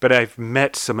 But I've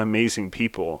met some amazing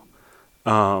people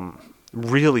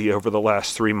really over the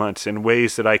last 3 months in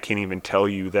ways that I can't even tell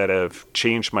you that have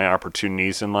changed my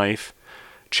opportunities in life,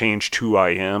 changed who I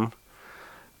am,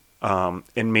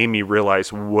 and made me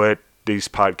realize what these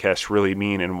podcasts really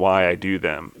mean and why I do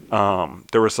them.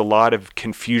 There was a lot of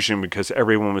confusion because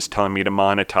everyone was telling me to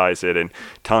monetize it and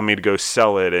telling me to go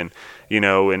sell it and,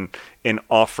 and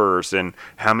offers and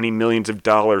how many millions of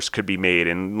dollars could be made.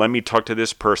 And let me talk to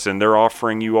this person. They're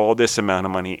offering you all this amount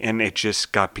of money. And it just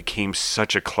became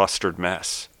such a clustered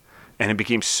mess. And it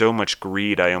became so much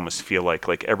greed. I almost feel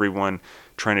like everyone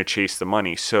trying to chase the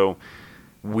money. So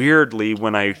weirdly,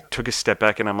 when I took a step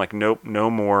back and I'm like, nope,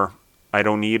 no more. I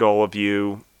don't need all of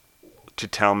you to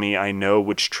tell me. I know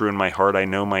what's true in my heart. I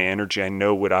know my energy. I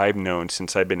know what I've known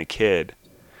since I've been a kid.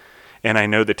 And I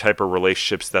know the type of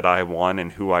relationships that I want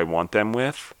and who I want them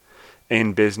with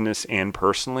in business and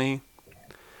personally,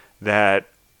 that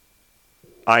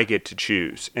I get to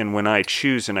choose. And when I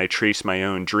choose and I trace my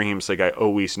own dreams, like I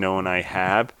always know and I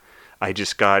have, I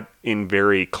just got in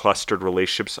very clustered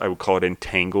relationships. I would call it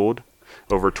entangled.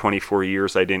 Over 24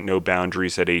 years, I didn't know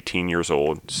boundaries at 18 years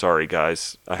old. Sorry,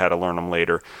 guys. I had to learn them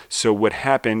later. So what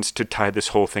happens to tie this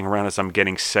whole thing around is I'm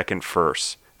getting second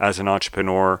first as an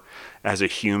entrepreneur, as a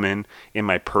human, in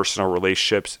my personal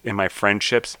relationships, in my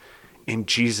friendships, in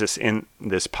Jesus, in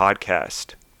this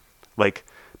podcast. Like,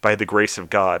 by the grace of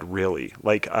God, really.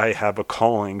 Like, I have a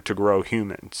calling to grow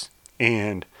humans.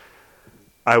 And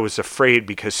I was afraid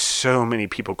because so many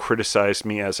people criticized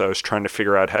me as I was trying to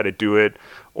figure out how to do it,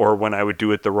 or when I would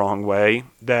do it the wrong way,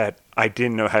 that I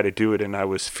didn't know how to do it and I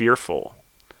was fearful.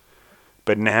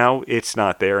 But now it's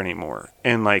not there anymore.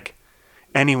 And like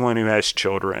anyone who has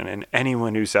children and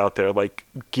anyone who's out there, like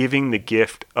giving the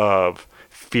gift of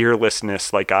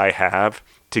fearlessness like I have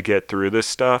to get through this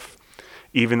stuff,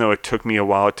 even though it took me a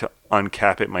while to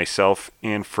uncap it myself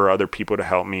and for other people to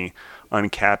help me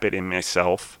uncap it in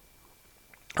myself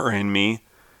or in me,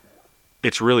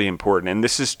 it's really important. And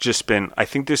this has just been, I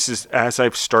think this is, as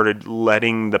I've started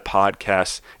letting the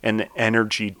podcast and the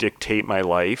energy dictate my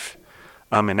life,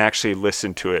 and actually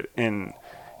listen to it. And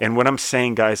And what I'm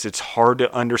saying, guys, it's hard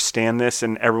to understand this,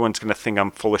 and everyone's going to think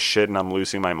I'm full of shit and I'm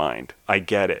losing my mind. I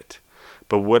get it.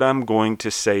 But what I'm going to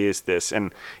say is this,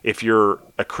 and if you're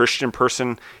a Christian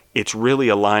person, it's really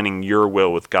aligning your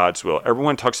will with God's will.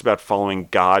 Everyone talks about following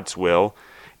God's will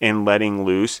and letting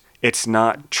loose. It's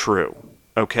not true,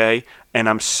 okay? And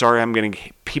I'm sorry,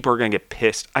 people are going to get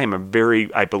pissed. I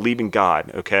believe in God,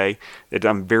 okay? That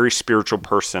I'm a very spiritual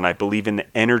person. I believe in the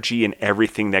energy and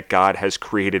everything that God has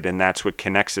created, and that's what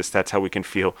connects us. That's how we can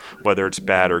feel whether it's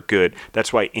bad or good.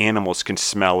 That's why animals can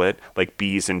smell it, like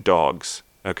bees and dogs,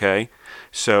 okay?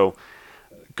 So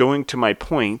going to my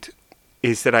point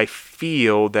is that I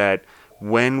feel that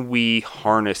when we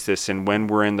harness this and when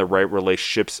we're in the right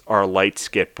relationships, our lights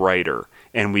get brighter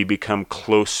and we become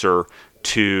closer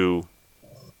to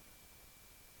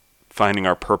finding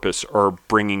our purpose or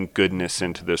bringing goodness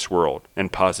into this world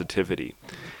and positivity.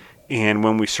 And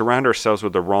when we surround ourselves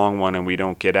with the wrong one and we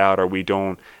don't get out, or we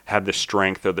don't have the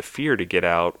strength or the fear to get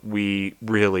out, we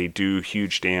really do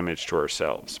huge damage to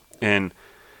ourselves. And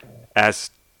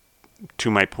as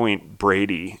to my point,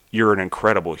 Brady, you're an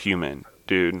incredible human,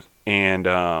 dude. And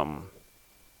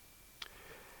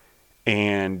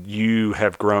you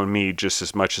have grown me just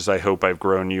as much as I hope I've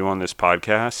grown you on this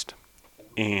podcast.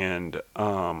 And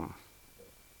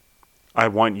I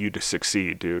want you to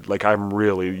succeed, dude. Like,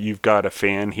 you've got a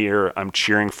fan here. I'm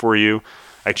cheering for you.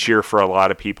 I cheer for a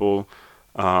lot of people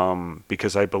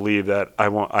because I believe that I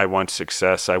want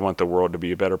success. I want the world to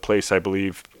be a better place. I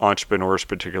believe entrepreneurs,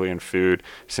 particularly in food,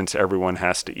 since everyone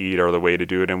has to eat, are the way to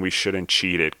do it, and we shouldn't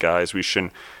cheat it, guys. We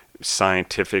shouldn't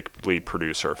scientifically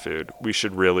produce our food. We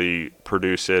should really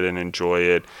produce it and enjoy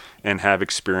it and have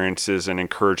experiences and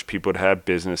encourage people to have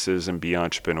businesses and be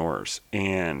entrepreneurs.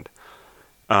 And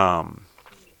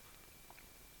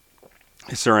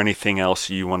is there anything else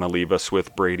you want to leave us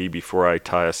with, Brady, before I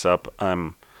tie us up?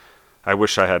 I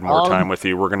wish I had more time with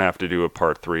you. We're going to have to do a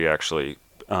part 3 actually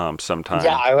sometime.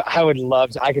 Yeah, I would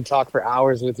love to. I could talk for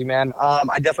hours with you, man.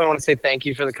 I definitely want to say thank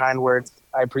you for the kind words.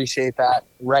 I appreciate that.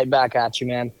 Right back at you,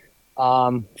 man.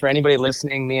 For anybody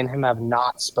listening, me and him have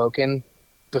not spoken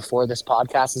before this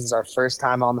podcast. This is our first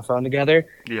time on the phone together.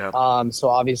 Yeah. So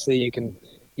obviously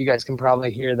you guys can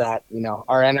probably hear that,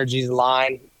 our energies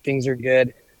align. Things are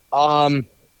good. Our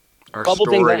couple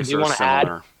things I do want to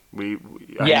add.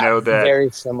 I know that very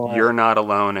similar. You're not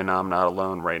alone and I'm not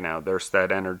alone right now. There's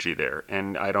that energy there.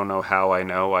 And I don't know how I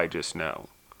know, I just know.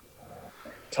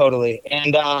 Totally.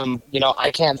 And,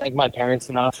 I can't thank my parents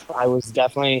enough. I was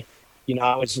definitely,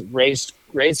 I was raised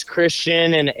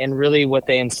Christian, and really what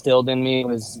they instilled in me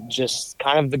was just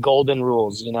kind of the golden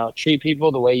rules, treat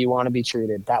people the way you want to be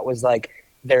treated. That was like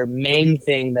their main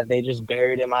thing that they just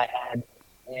buried in my head.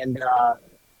 And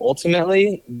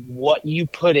ultimately, what you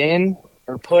put in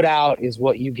or put out is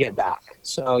what you get back.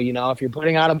 So, if you're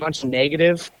putting out a bunch of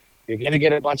negative, you're going to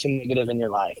get a bunch of negative in your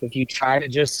life. If you try to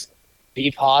just be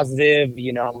positive,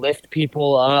 lift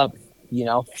people up,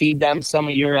 feed them some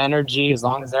of your energy, as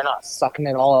long as they're not sucking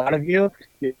it all out of you,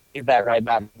 you get that right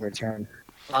back in return.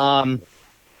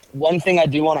 One thing I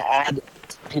do want to add,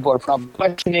 people are probably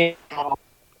questioning how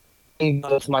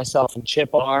both myself and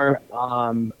Chip are,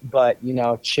 but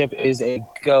Chip is a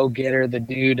go-getter. The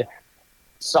dude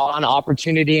saw an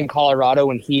opportunity in Colorado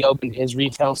when he opened his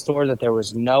retail store that there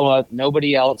was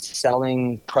nobody else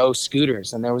selling pro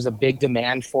scooters, and there was a big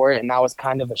demand for it, and that was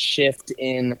kind of a shift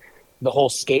in the whole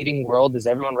skating world, as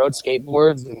everyone rode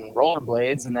skateboards and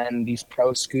rollerblades, and then these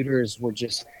pro scooters were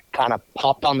just kind of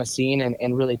popped on the scene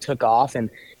and really took off, and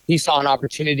he saw an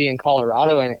opportunity in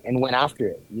Colorado and went after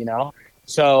it,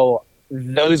 So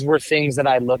those were things that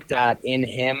I looked at in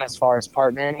him as far as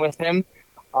partnering with him.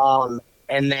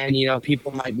 And then,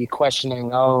 people might be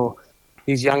questioning,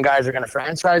 these young guys are going to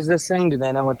franchise this thing. Do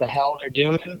they know what the hell they're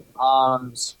doing?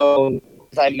 So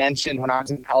as I mentioned, when I was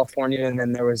in California, and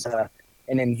then there was an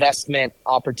investment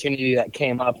opportunity that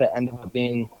came up that ended up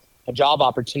being a job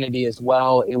opportunity as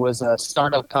well. It was a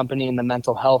startup company in the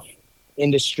mental health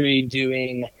industry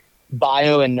doing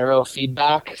bio and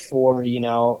neurofeedback for,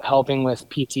 helping with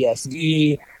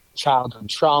PTSD, childhood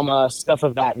trauma, stuff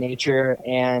of that nature.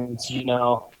 And,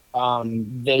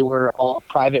 they were all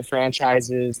private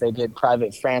franchises. They did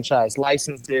private franchise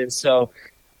licenses. So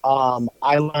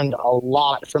I learned a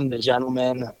lot from the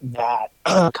gentleman that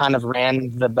kind of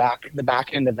ran the back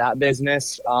end of that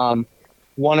business.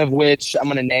 One of which I'm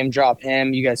going to name drop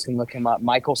him. You guys can look him up,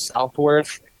 Michael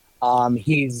Southworth.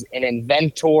 He's an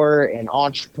inventor, an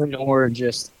entrepreneur,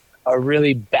 just a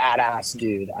really badass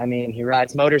dude. I mean, he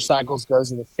rides motorcycles, goes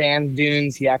to the sand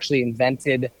dunes. He actually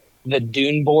invented the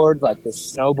dune board, like the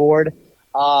snowboard.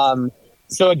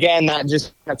 So again, that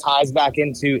just kind of ties back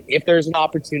into, if there's an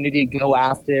opportunity, go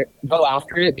after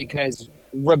it, because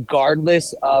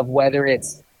regardless of whether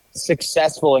it's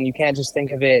successful, and you can't just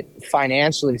think of it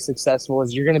financially successful,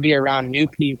 is you're going to be around new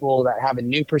people that have a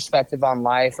new perspective on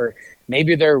life, or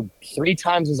maybe they're 3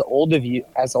 times as old as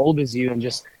you, and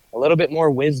just a little bit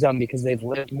more wisdom because they've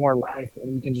lived more life,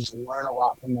 and you can just learn a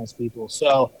lot from those people.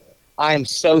 So I am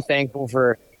so thankful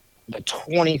for the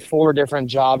 24 different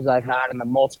jobs I've had and the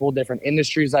multiple different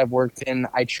industries I've worked in.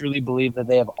 I truly believe that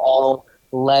they have all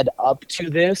led up to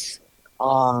this.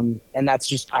 And that's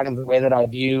just kind of the way that I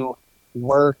view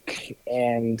work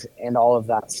and all of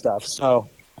that stuff. So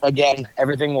again,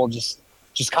 everything will just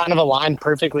kind of align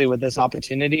perfectly with this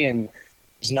opportunity, and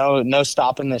there's no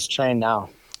stopping this train now.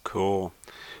 Cool.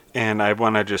 And I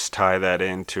want to just tie that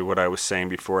into what I was saying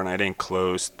before, and I didn't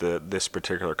close this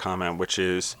particular comment, which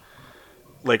is,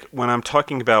 like, when I'm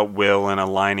talking about will and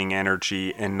aligning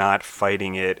energy and not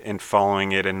fighting it and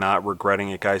following it and not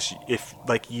regretting it, guys, if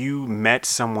like you met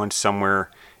someone somewhere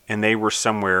and they were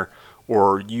somewhere,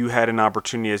 or you had an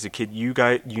opportunity as a kid, you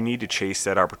need to chase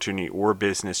that opportunity or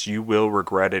business. You will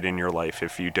regret it in your life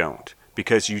if you don't,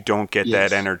 because you don't get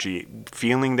that energy.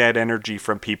 Feeling that energy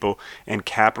from people and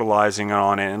capitalizing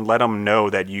on it, and let them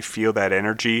know that you feel that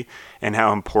energy and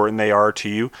how important they are to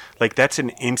you. Like, that's an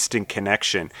instant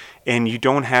connection. And you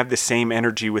don't have the same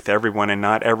energy with everyone, and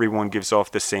not everyone gives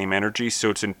off the same energy. So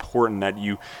it's important that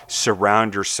you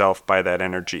surround yourself by that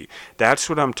energy. That's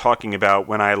what I'm talking about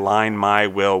when I align my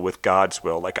will with God's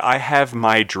will. Like, I have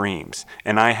my dreams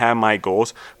and I have my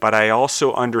goals, but I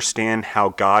also understand how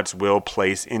God's will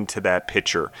plays into that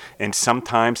picture. And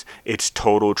sometimes it's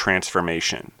total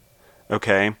transformation.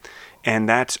 Okay? And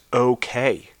that's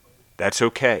okay. That's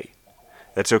okay.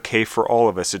 That's okay for all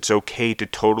of us. It's okay to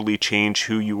totally change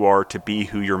who you are to be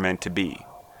who you're meant to be.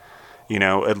 You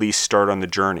know, at least start on the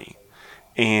journey.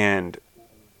 And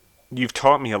you've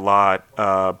taught me a lot,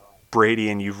 Brady,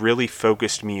 and you've really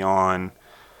focused me on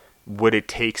what it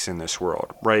takes in this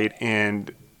world, right?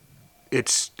 And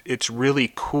it's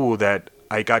really cool that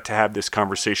I got to have this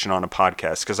conversation on a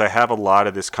podcast, because I have a lot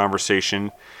of this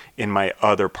conversation in my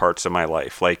other parts of my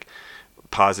life, like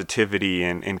positivity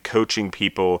and coaching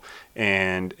people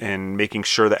and making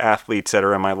sure the athletes that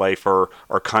are in my life are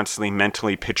constantly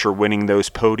mentally picture winning those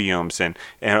podiums, and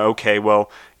okay,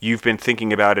 well, you've been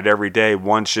thinking about it every day.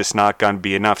 One's just not going to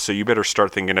be enough, so you better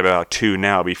start thinking about 2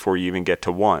 now before you even get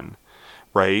to 1,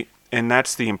 right? And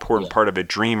that's the important part of a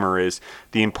dreamer.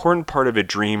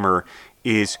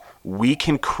 Is we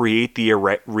can create the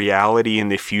reality in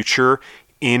the future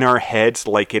in our heads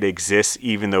like it exists,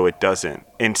 even though it doesn't.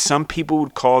 And some people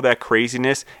would call that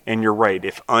craziness, and you're right.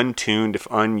 If untuned, if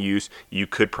unused, you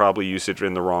could probably use it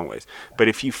in the wrong ways. But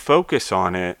if you focus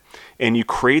on it and you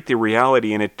create the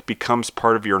reality, and it becomes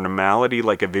part of your normality,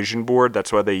 like a vision board,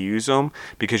 that's why they use them,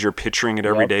 because you're picturing it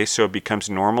every day, so it becomes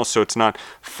normal. So it's not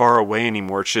far away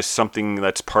anymore. It's just something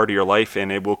that's part of your life,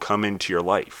 and it will come into your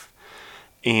life.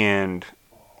 And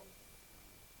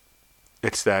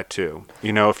it's that too.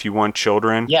 You know, if you want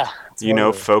children,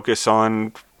 totally. Focus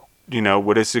on,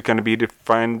 what is it going to be to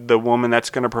find the woman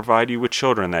that's going to provide you with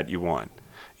children that you want.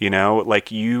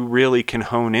 Like, you really can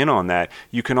hone in on that.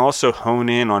 You can also hone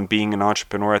in on being an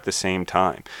entrepreneur at the same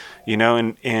time.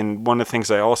 And one of the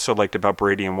things I also liked about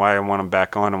Brady, and why I want him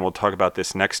back on, and we'll talk about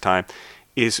this next time,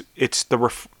 is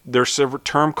there's a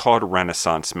term called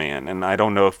Renaissance man, and I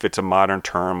don't know if it's a modern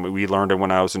term. We learned it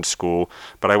when I was in school,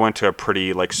 but I went to a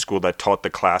pretty school that taught the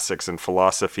classics and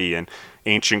philosophy and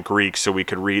ancient Greek, so we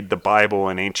could read the Bible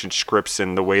and ancient scripts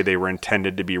in the way they were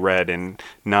intended to be read, and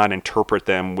not interpret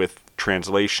them with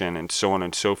translation and so on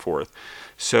and so forth.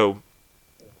 So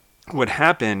what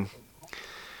happened,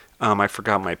 I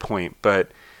forgot my point, but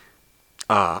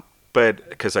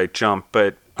because I jumped,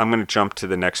 but I'm going to jump to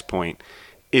the next point,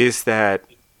 is that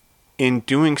in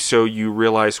doing so, you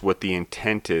realize what the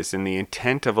intent is. And the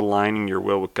intent of aligning your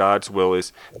will with God's will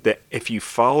is that if you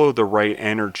follow the right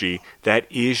energy, that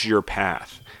is your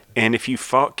path. And if you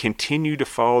continue to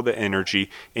follow the energy,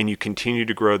 and you continue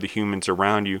to grow the humans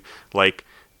around you, like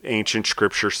ancient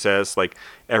scripture says, like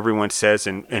everyone says,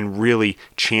 and really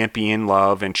champion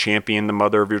love, and champion the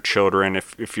mother of your children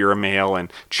if you're a male,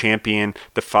 and champion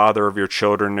the father of your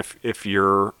children if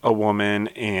you're a woman,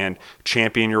 and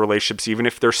champion your relationships, even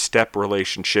if they're step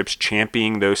relationships,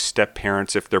 championing those step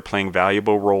parents if they're playing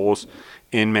valuable roles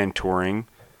in mentoring.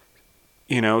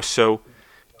 So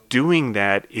doing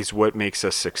that is what makes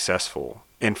us successful.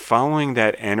 And following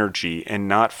that energy and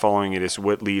not following it is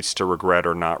what leads to regret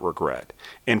or not regret.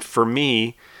 And for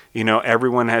me,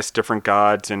 Everyone has different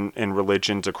gods and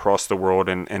religions across the world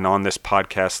and on this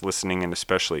podcast listening, and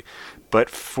especially. But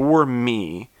for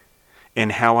me,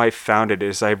 and how I found it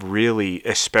is I've really,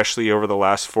 especially over the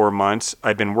last 4 months,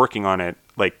 I've been working on it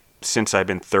like since I've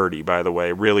been 30, by the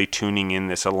way, really tuning in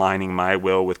this, aligning my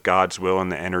will with God's will and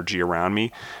the energy around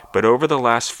me. But over the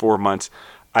last 4 months,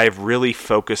 I've really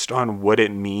focused on what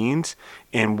it means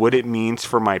and what it means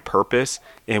for my purpose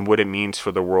and what it means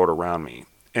for the world around me.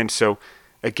 And so,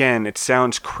 again, it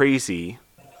sounds crazy,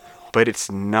 but it's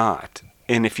not.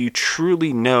 And if you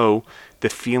truly know the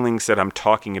feelings that I'm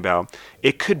talking about,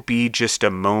 it could be just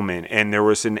a moment and there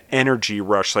was an energy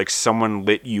rush, like someone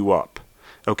lit you up.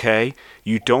 Okay?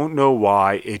 You don't know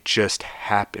why, it just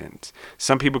happened.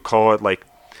 Some people call it like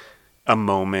a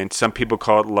moment. Some people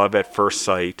call it love at first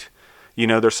sight.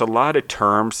 There's a lot of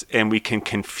terms and we can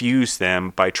confuse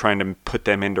them by trying to put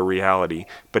them into reality,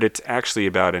 but it's actually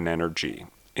about an energy.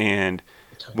 And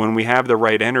when we have the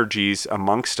right energies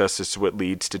amongst us, it's what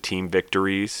leads to team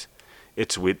victories.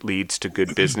 It's what leads to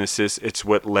good businesses. It's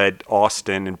what led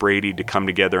Austin and Brady to come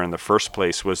together in the first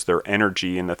place, was their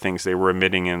energy and the things they were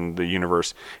emitting in the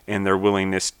universe and their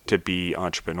willingness to be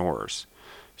entrepreneurs.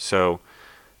 So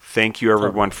thank you,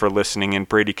 everyone, for listening. And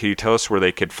Brady, can you tell us where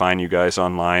they could find you guys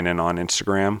online and on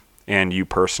Instagram, and you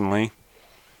personally?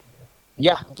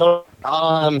 Yeah. So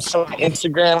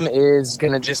Instagram is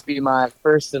going to just be my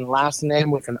first and last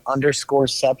name with an underscore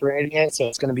separating it. So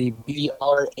it's going to be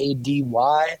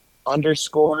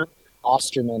BRADY_Osterman,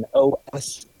 OSTERMAN.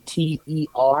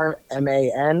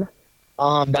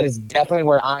 That is definitely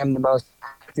where I'm the most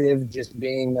active, just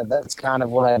being that's kind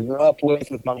of what I grew up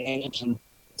with my age and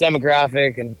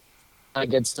demographic and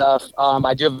good stuff.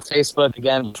 I do have a Facebook,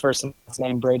 again, first and last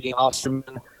name, Brady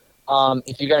Osterman.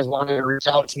 If you guys want to reach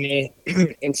out to me,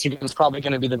 Instagram is probably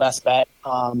going to be the best bet,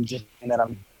 just that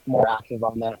I'm more active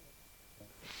on that.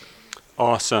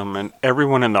 Awesome. And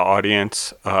everyone in the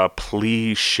audience,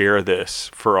 please share this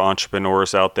for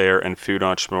entrepreneurs out there and food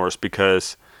entrepreneurs,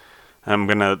 because I'm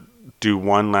going to do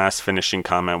one last finishing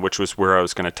comment, which was where I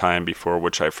was going to tie in before,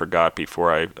 which I forgot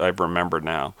before I've remembered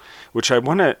now, which I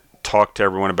want to talk to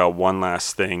everyone about one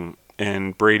last thing.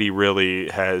 And Brady really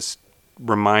has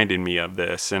reminded me of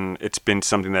this, and it's been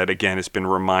something that, again, has been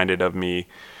reminded of me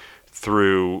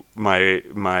through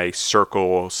my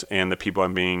circles and the people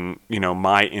I'm being,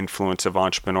 my influence of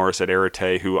entrepreneurs at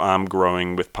Arete, who I'm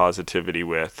growing with positivity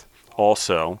with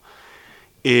also,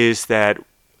 is that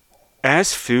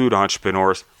as food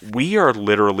entrepreneurs, we are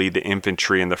literally the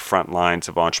infantry in the front lines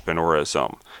of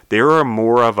entrepreneurism. There are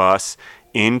more of us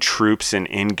in troops and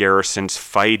in garrisons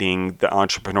fighting the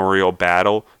entrepreneurial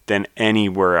battle than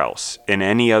anywhere else in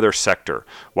any other sector.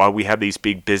 While we have these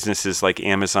big businesses like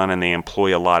Amazon and they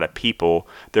employ a lot of people,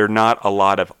 there are not a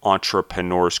lot of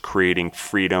entrepreneurs creating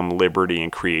freedom, liberty,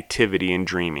 and creativity and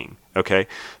dreaming. Okay?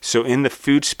 So in the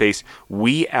food space,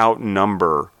 food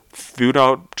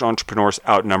entrepreneurs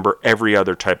outnumber every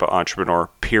other type of entrepreneur,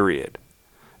 period.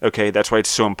 Okay, that's why it's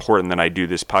so important that I do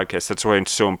this podcast. That's why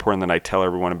it's so important that I tell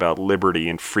everyone about liberty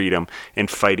and freedom and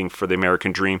fighting for the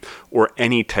American dream, or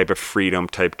any type of freedom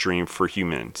type dream for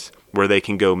humans, where they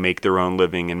can go make their own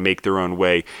living and make their own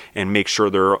way and make sure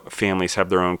their families have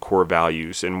their own core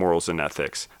values and morals and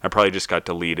ethics. I probably just got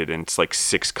deleted in it's like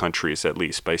 6 countries at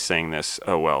least by saying this.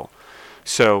 Oh well.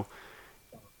 So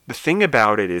the thing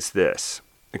about it is this,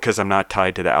 because I'm not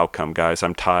tied to the outcome, guys.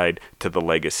 I'm tied to the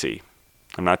legacy.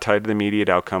 I'm not tied to the immediate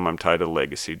outcome. I'm tied to the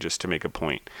legacy, just to make a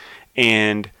point.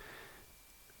 And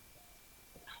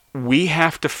we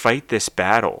have to fight this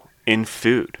battle in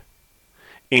food.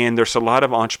 And there's a lot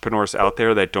of entrepreneurs out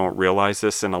there that don't realize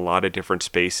this in a lot of different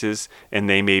spaces, and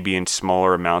they may be in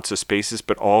smaller amounts of spaces,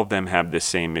 but all of them have the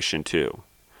same mission too,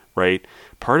 right?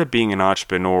 Part of being an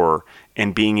entrepreneur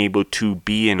and being able to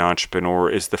be an entrepreneur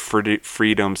is the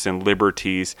freedoms and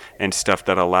liberties and stuff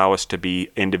that allow us to be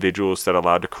individuals, that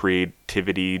allow to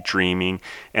creativity, dreaming,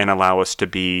 and allow us to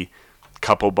be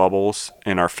couple bubbles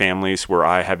in our families where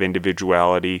I have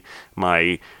individuality,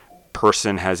 my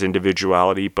person has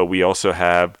individuality, but we also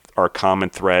have our common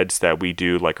threads that we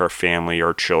do, like our family,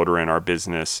 our children, our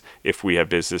business. If we have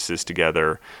businesses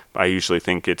together, I usually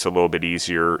think it's a little bit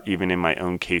easier, even in my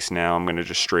own case now, I'm going to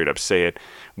just straight up say it,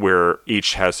 where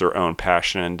each has their own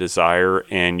passion and desire,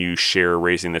 and you share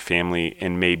raising the family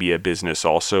and maybe a business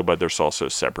also, but there's also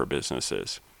separate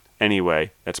businesses.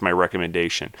 Anyway, that's my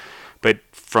recommendation. But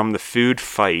from the food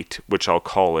fight, which I'll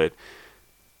call it,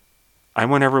 I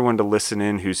want everyone to listen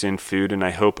in who's in food, and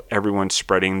I hope everyone's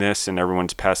spreading this and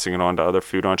everyone's passing it on to other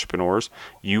food entrepreneurs.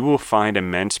 You will find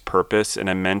immense purpose and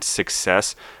immense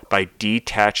success by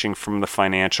detaching from the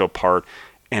financial part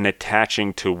and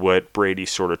attaching to what Brady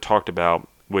sort of talked about,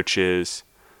 which is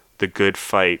the good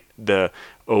fight, the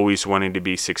always wanting to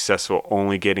be successful,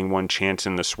 only getting one chance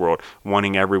in this world,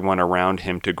 wanting everyone around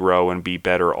him to grow and be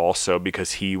better also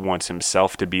because he wants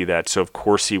himself to be that. So of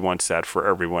course he wants that for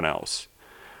everyone else.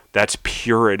 That's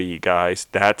purity, guys.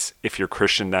 That's, if you're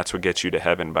Christian, that's what gets you to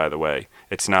heaven, by the way.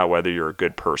 It's not whether you're a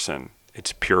good person.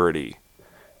 It's purity.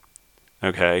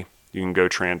 Okay? You can go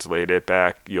translate it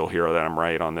back. You'll hear that I'm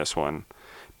right on this one.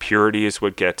 Purity is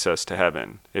what gets us to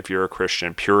heaven. If you're a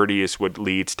Christian, purity is what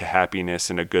leads to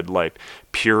happiness and a good life.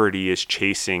 Purity is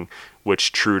chasing what's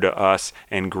true to us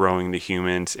and growing the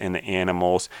humans and the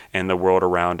animals and the world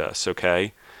around us,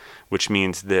 okay? Which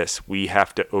means this, we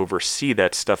have to oversee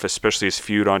that stuff, especially as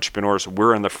food entrepreneurs.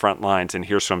 We're in the front lines, and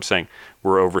here's what I'm saying.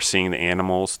 We're overseeing the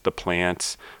animals, the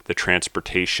plants, the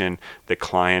transportation, the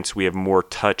clients. We have more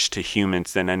touch to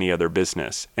humans than any other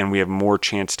business, and we have more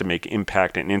chance to make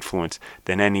impact and influence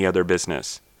than any other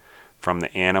business. From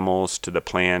the animals to the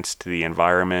plants to the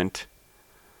environment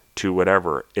to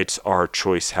whatever. It's our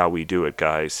choice how we do it,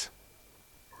 guys.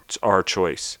 It's our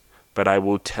choice. But I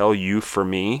will tell you, for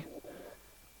me,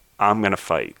 I'm going to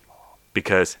fight,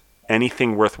 because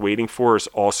anything worth waiting for is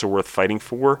also worth fighting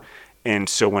for. And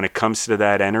so when it comes to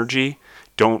that energy,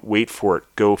 don't wait for it.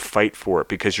 Go fight for it,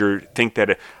 because you think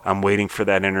that I'm waiting for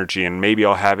that energy and maybe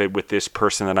I'll have it with this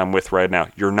person that I'm with right now.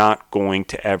 You're not going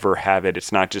to ever have it.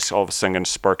 It's not just all of a sudden going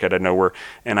to spark out of nowhere.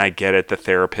 And I get it. The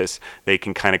therapists, they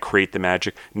can kind of create the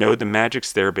magic. No, the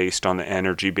magic's there based on the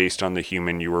energy, based on the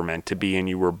human you were meant to be and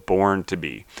you were born to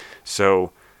be.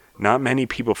 So not many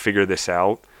people figure this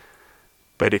out.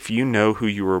 But if you know who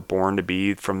you were born to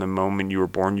be from the moment you were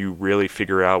born, you really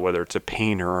figure out whether it's a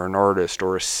painter or an artist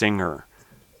or a singer.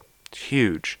 It's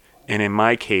huge. And in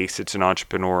my case, it's an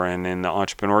entrepreneur. And in the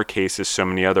entrepreneur case, as so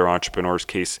many other entrepreneurs'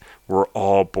 case, we're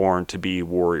all born to be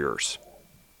warriors.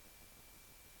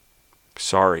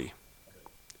 Sorry.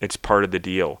 It's part of the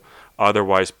deal.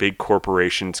 Otherwise, big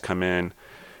corporations come in,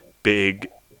 big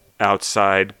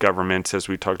outside governments, as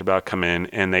we talked about, come in,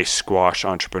 and they squash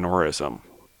entrepreneurism.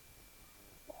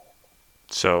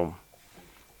 So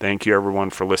thank you, everyone,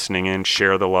 for listening in.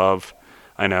 Share the love.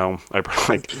 I know I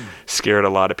probably scared a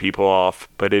lot of people off,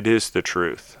 but it is the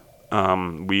truth.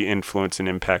 We influence and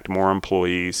impact more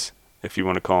employees, if you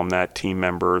want to call them that, team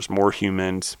members, more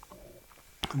humans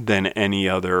than any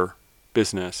other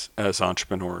business as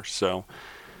entrepreneurs. So,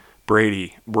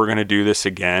 Brady, we're going to do this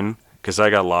again, because I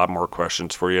got a lot more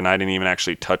questions for you, and I didn't even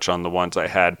actually touch on the ones I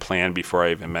had planned before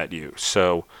I even met you.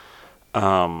 So,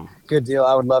 good deal.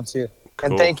 I would love to. Cool.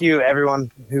 And thank you,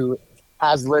 everyone who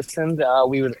has listened.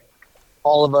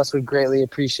 All of us would greatly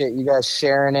appreciate you guys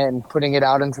sharing it and putting it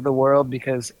out into the world,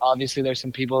 because obviously there's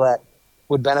some people that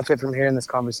would benefit from hearing this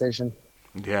conversation.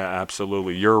 Yeah,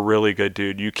 absolutely. You're a really good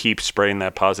dude. You keep spraying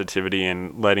that positivity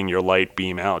and letting your light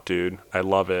beam out, dude. I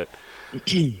love it.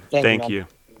 Thank you.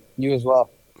 You as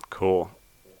well. Cool.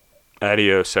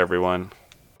 Adios, everyone.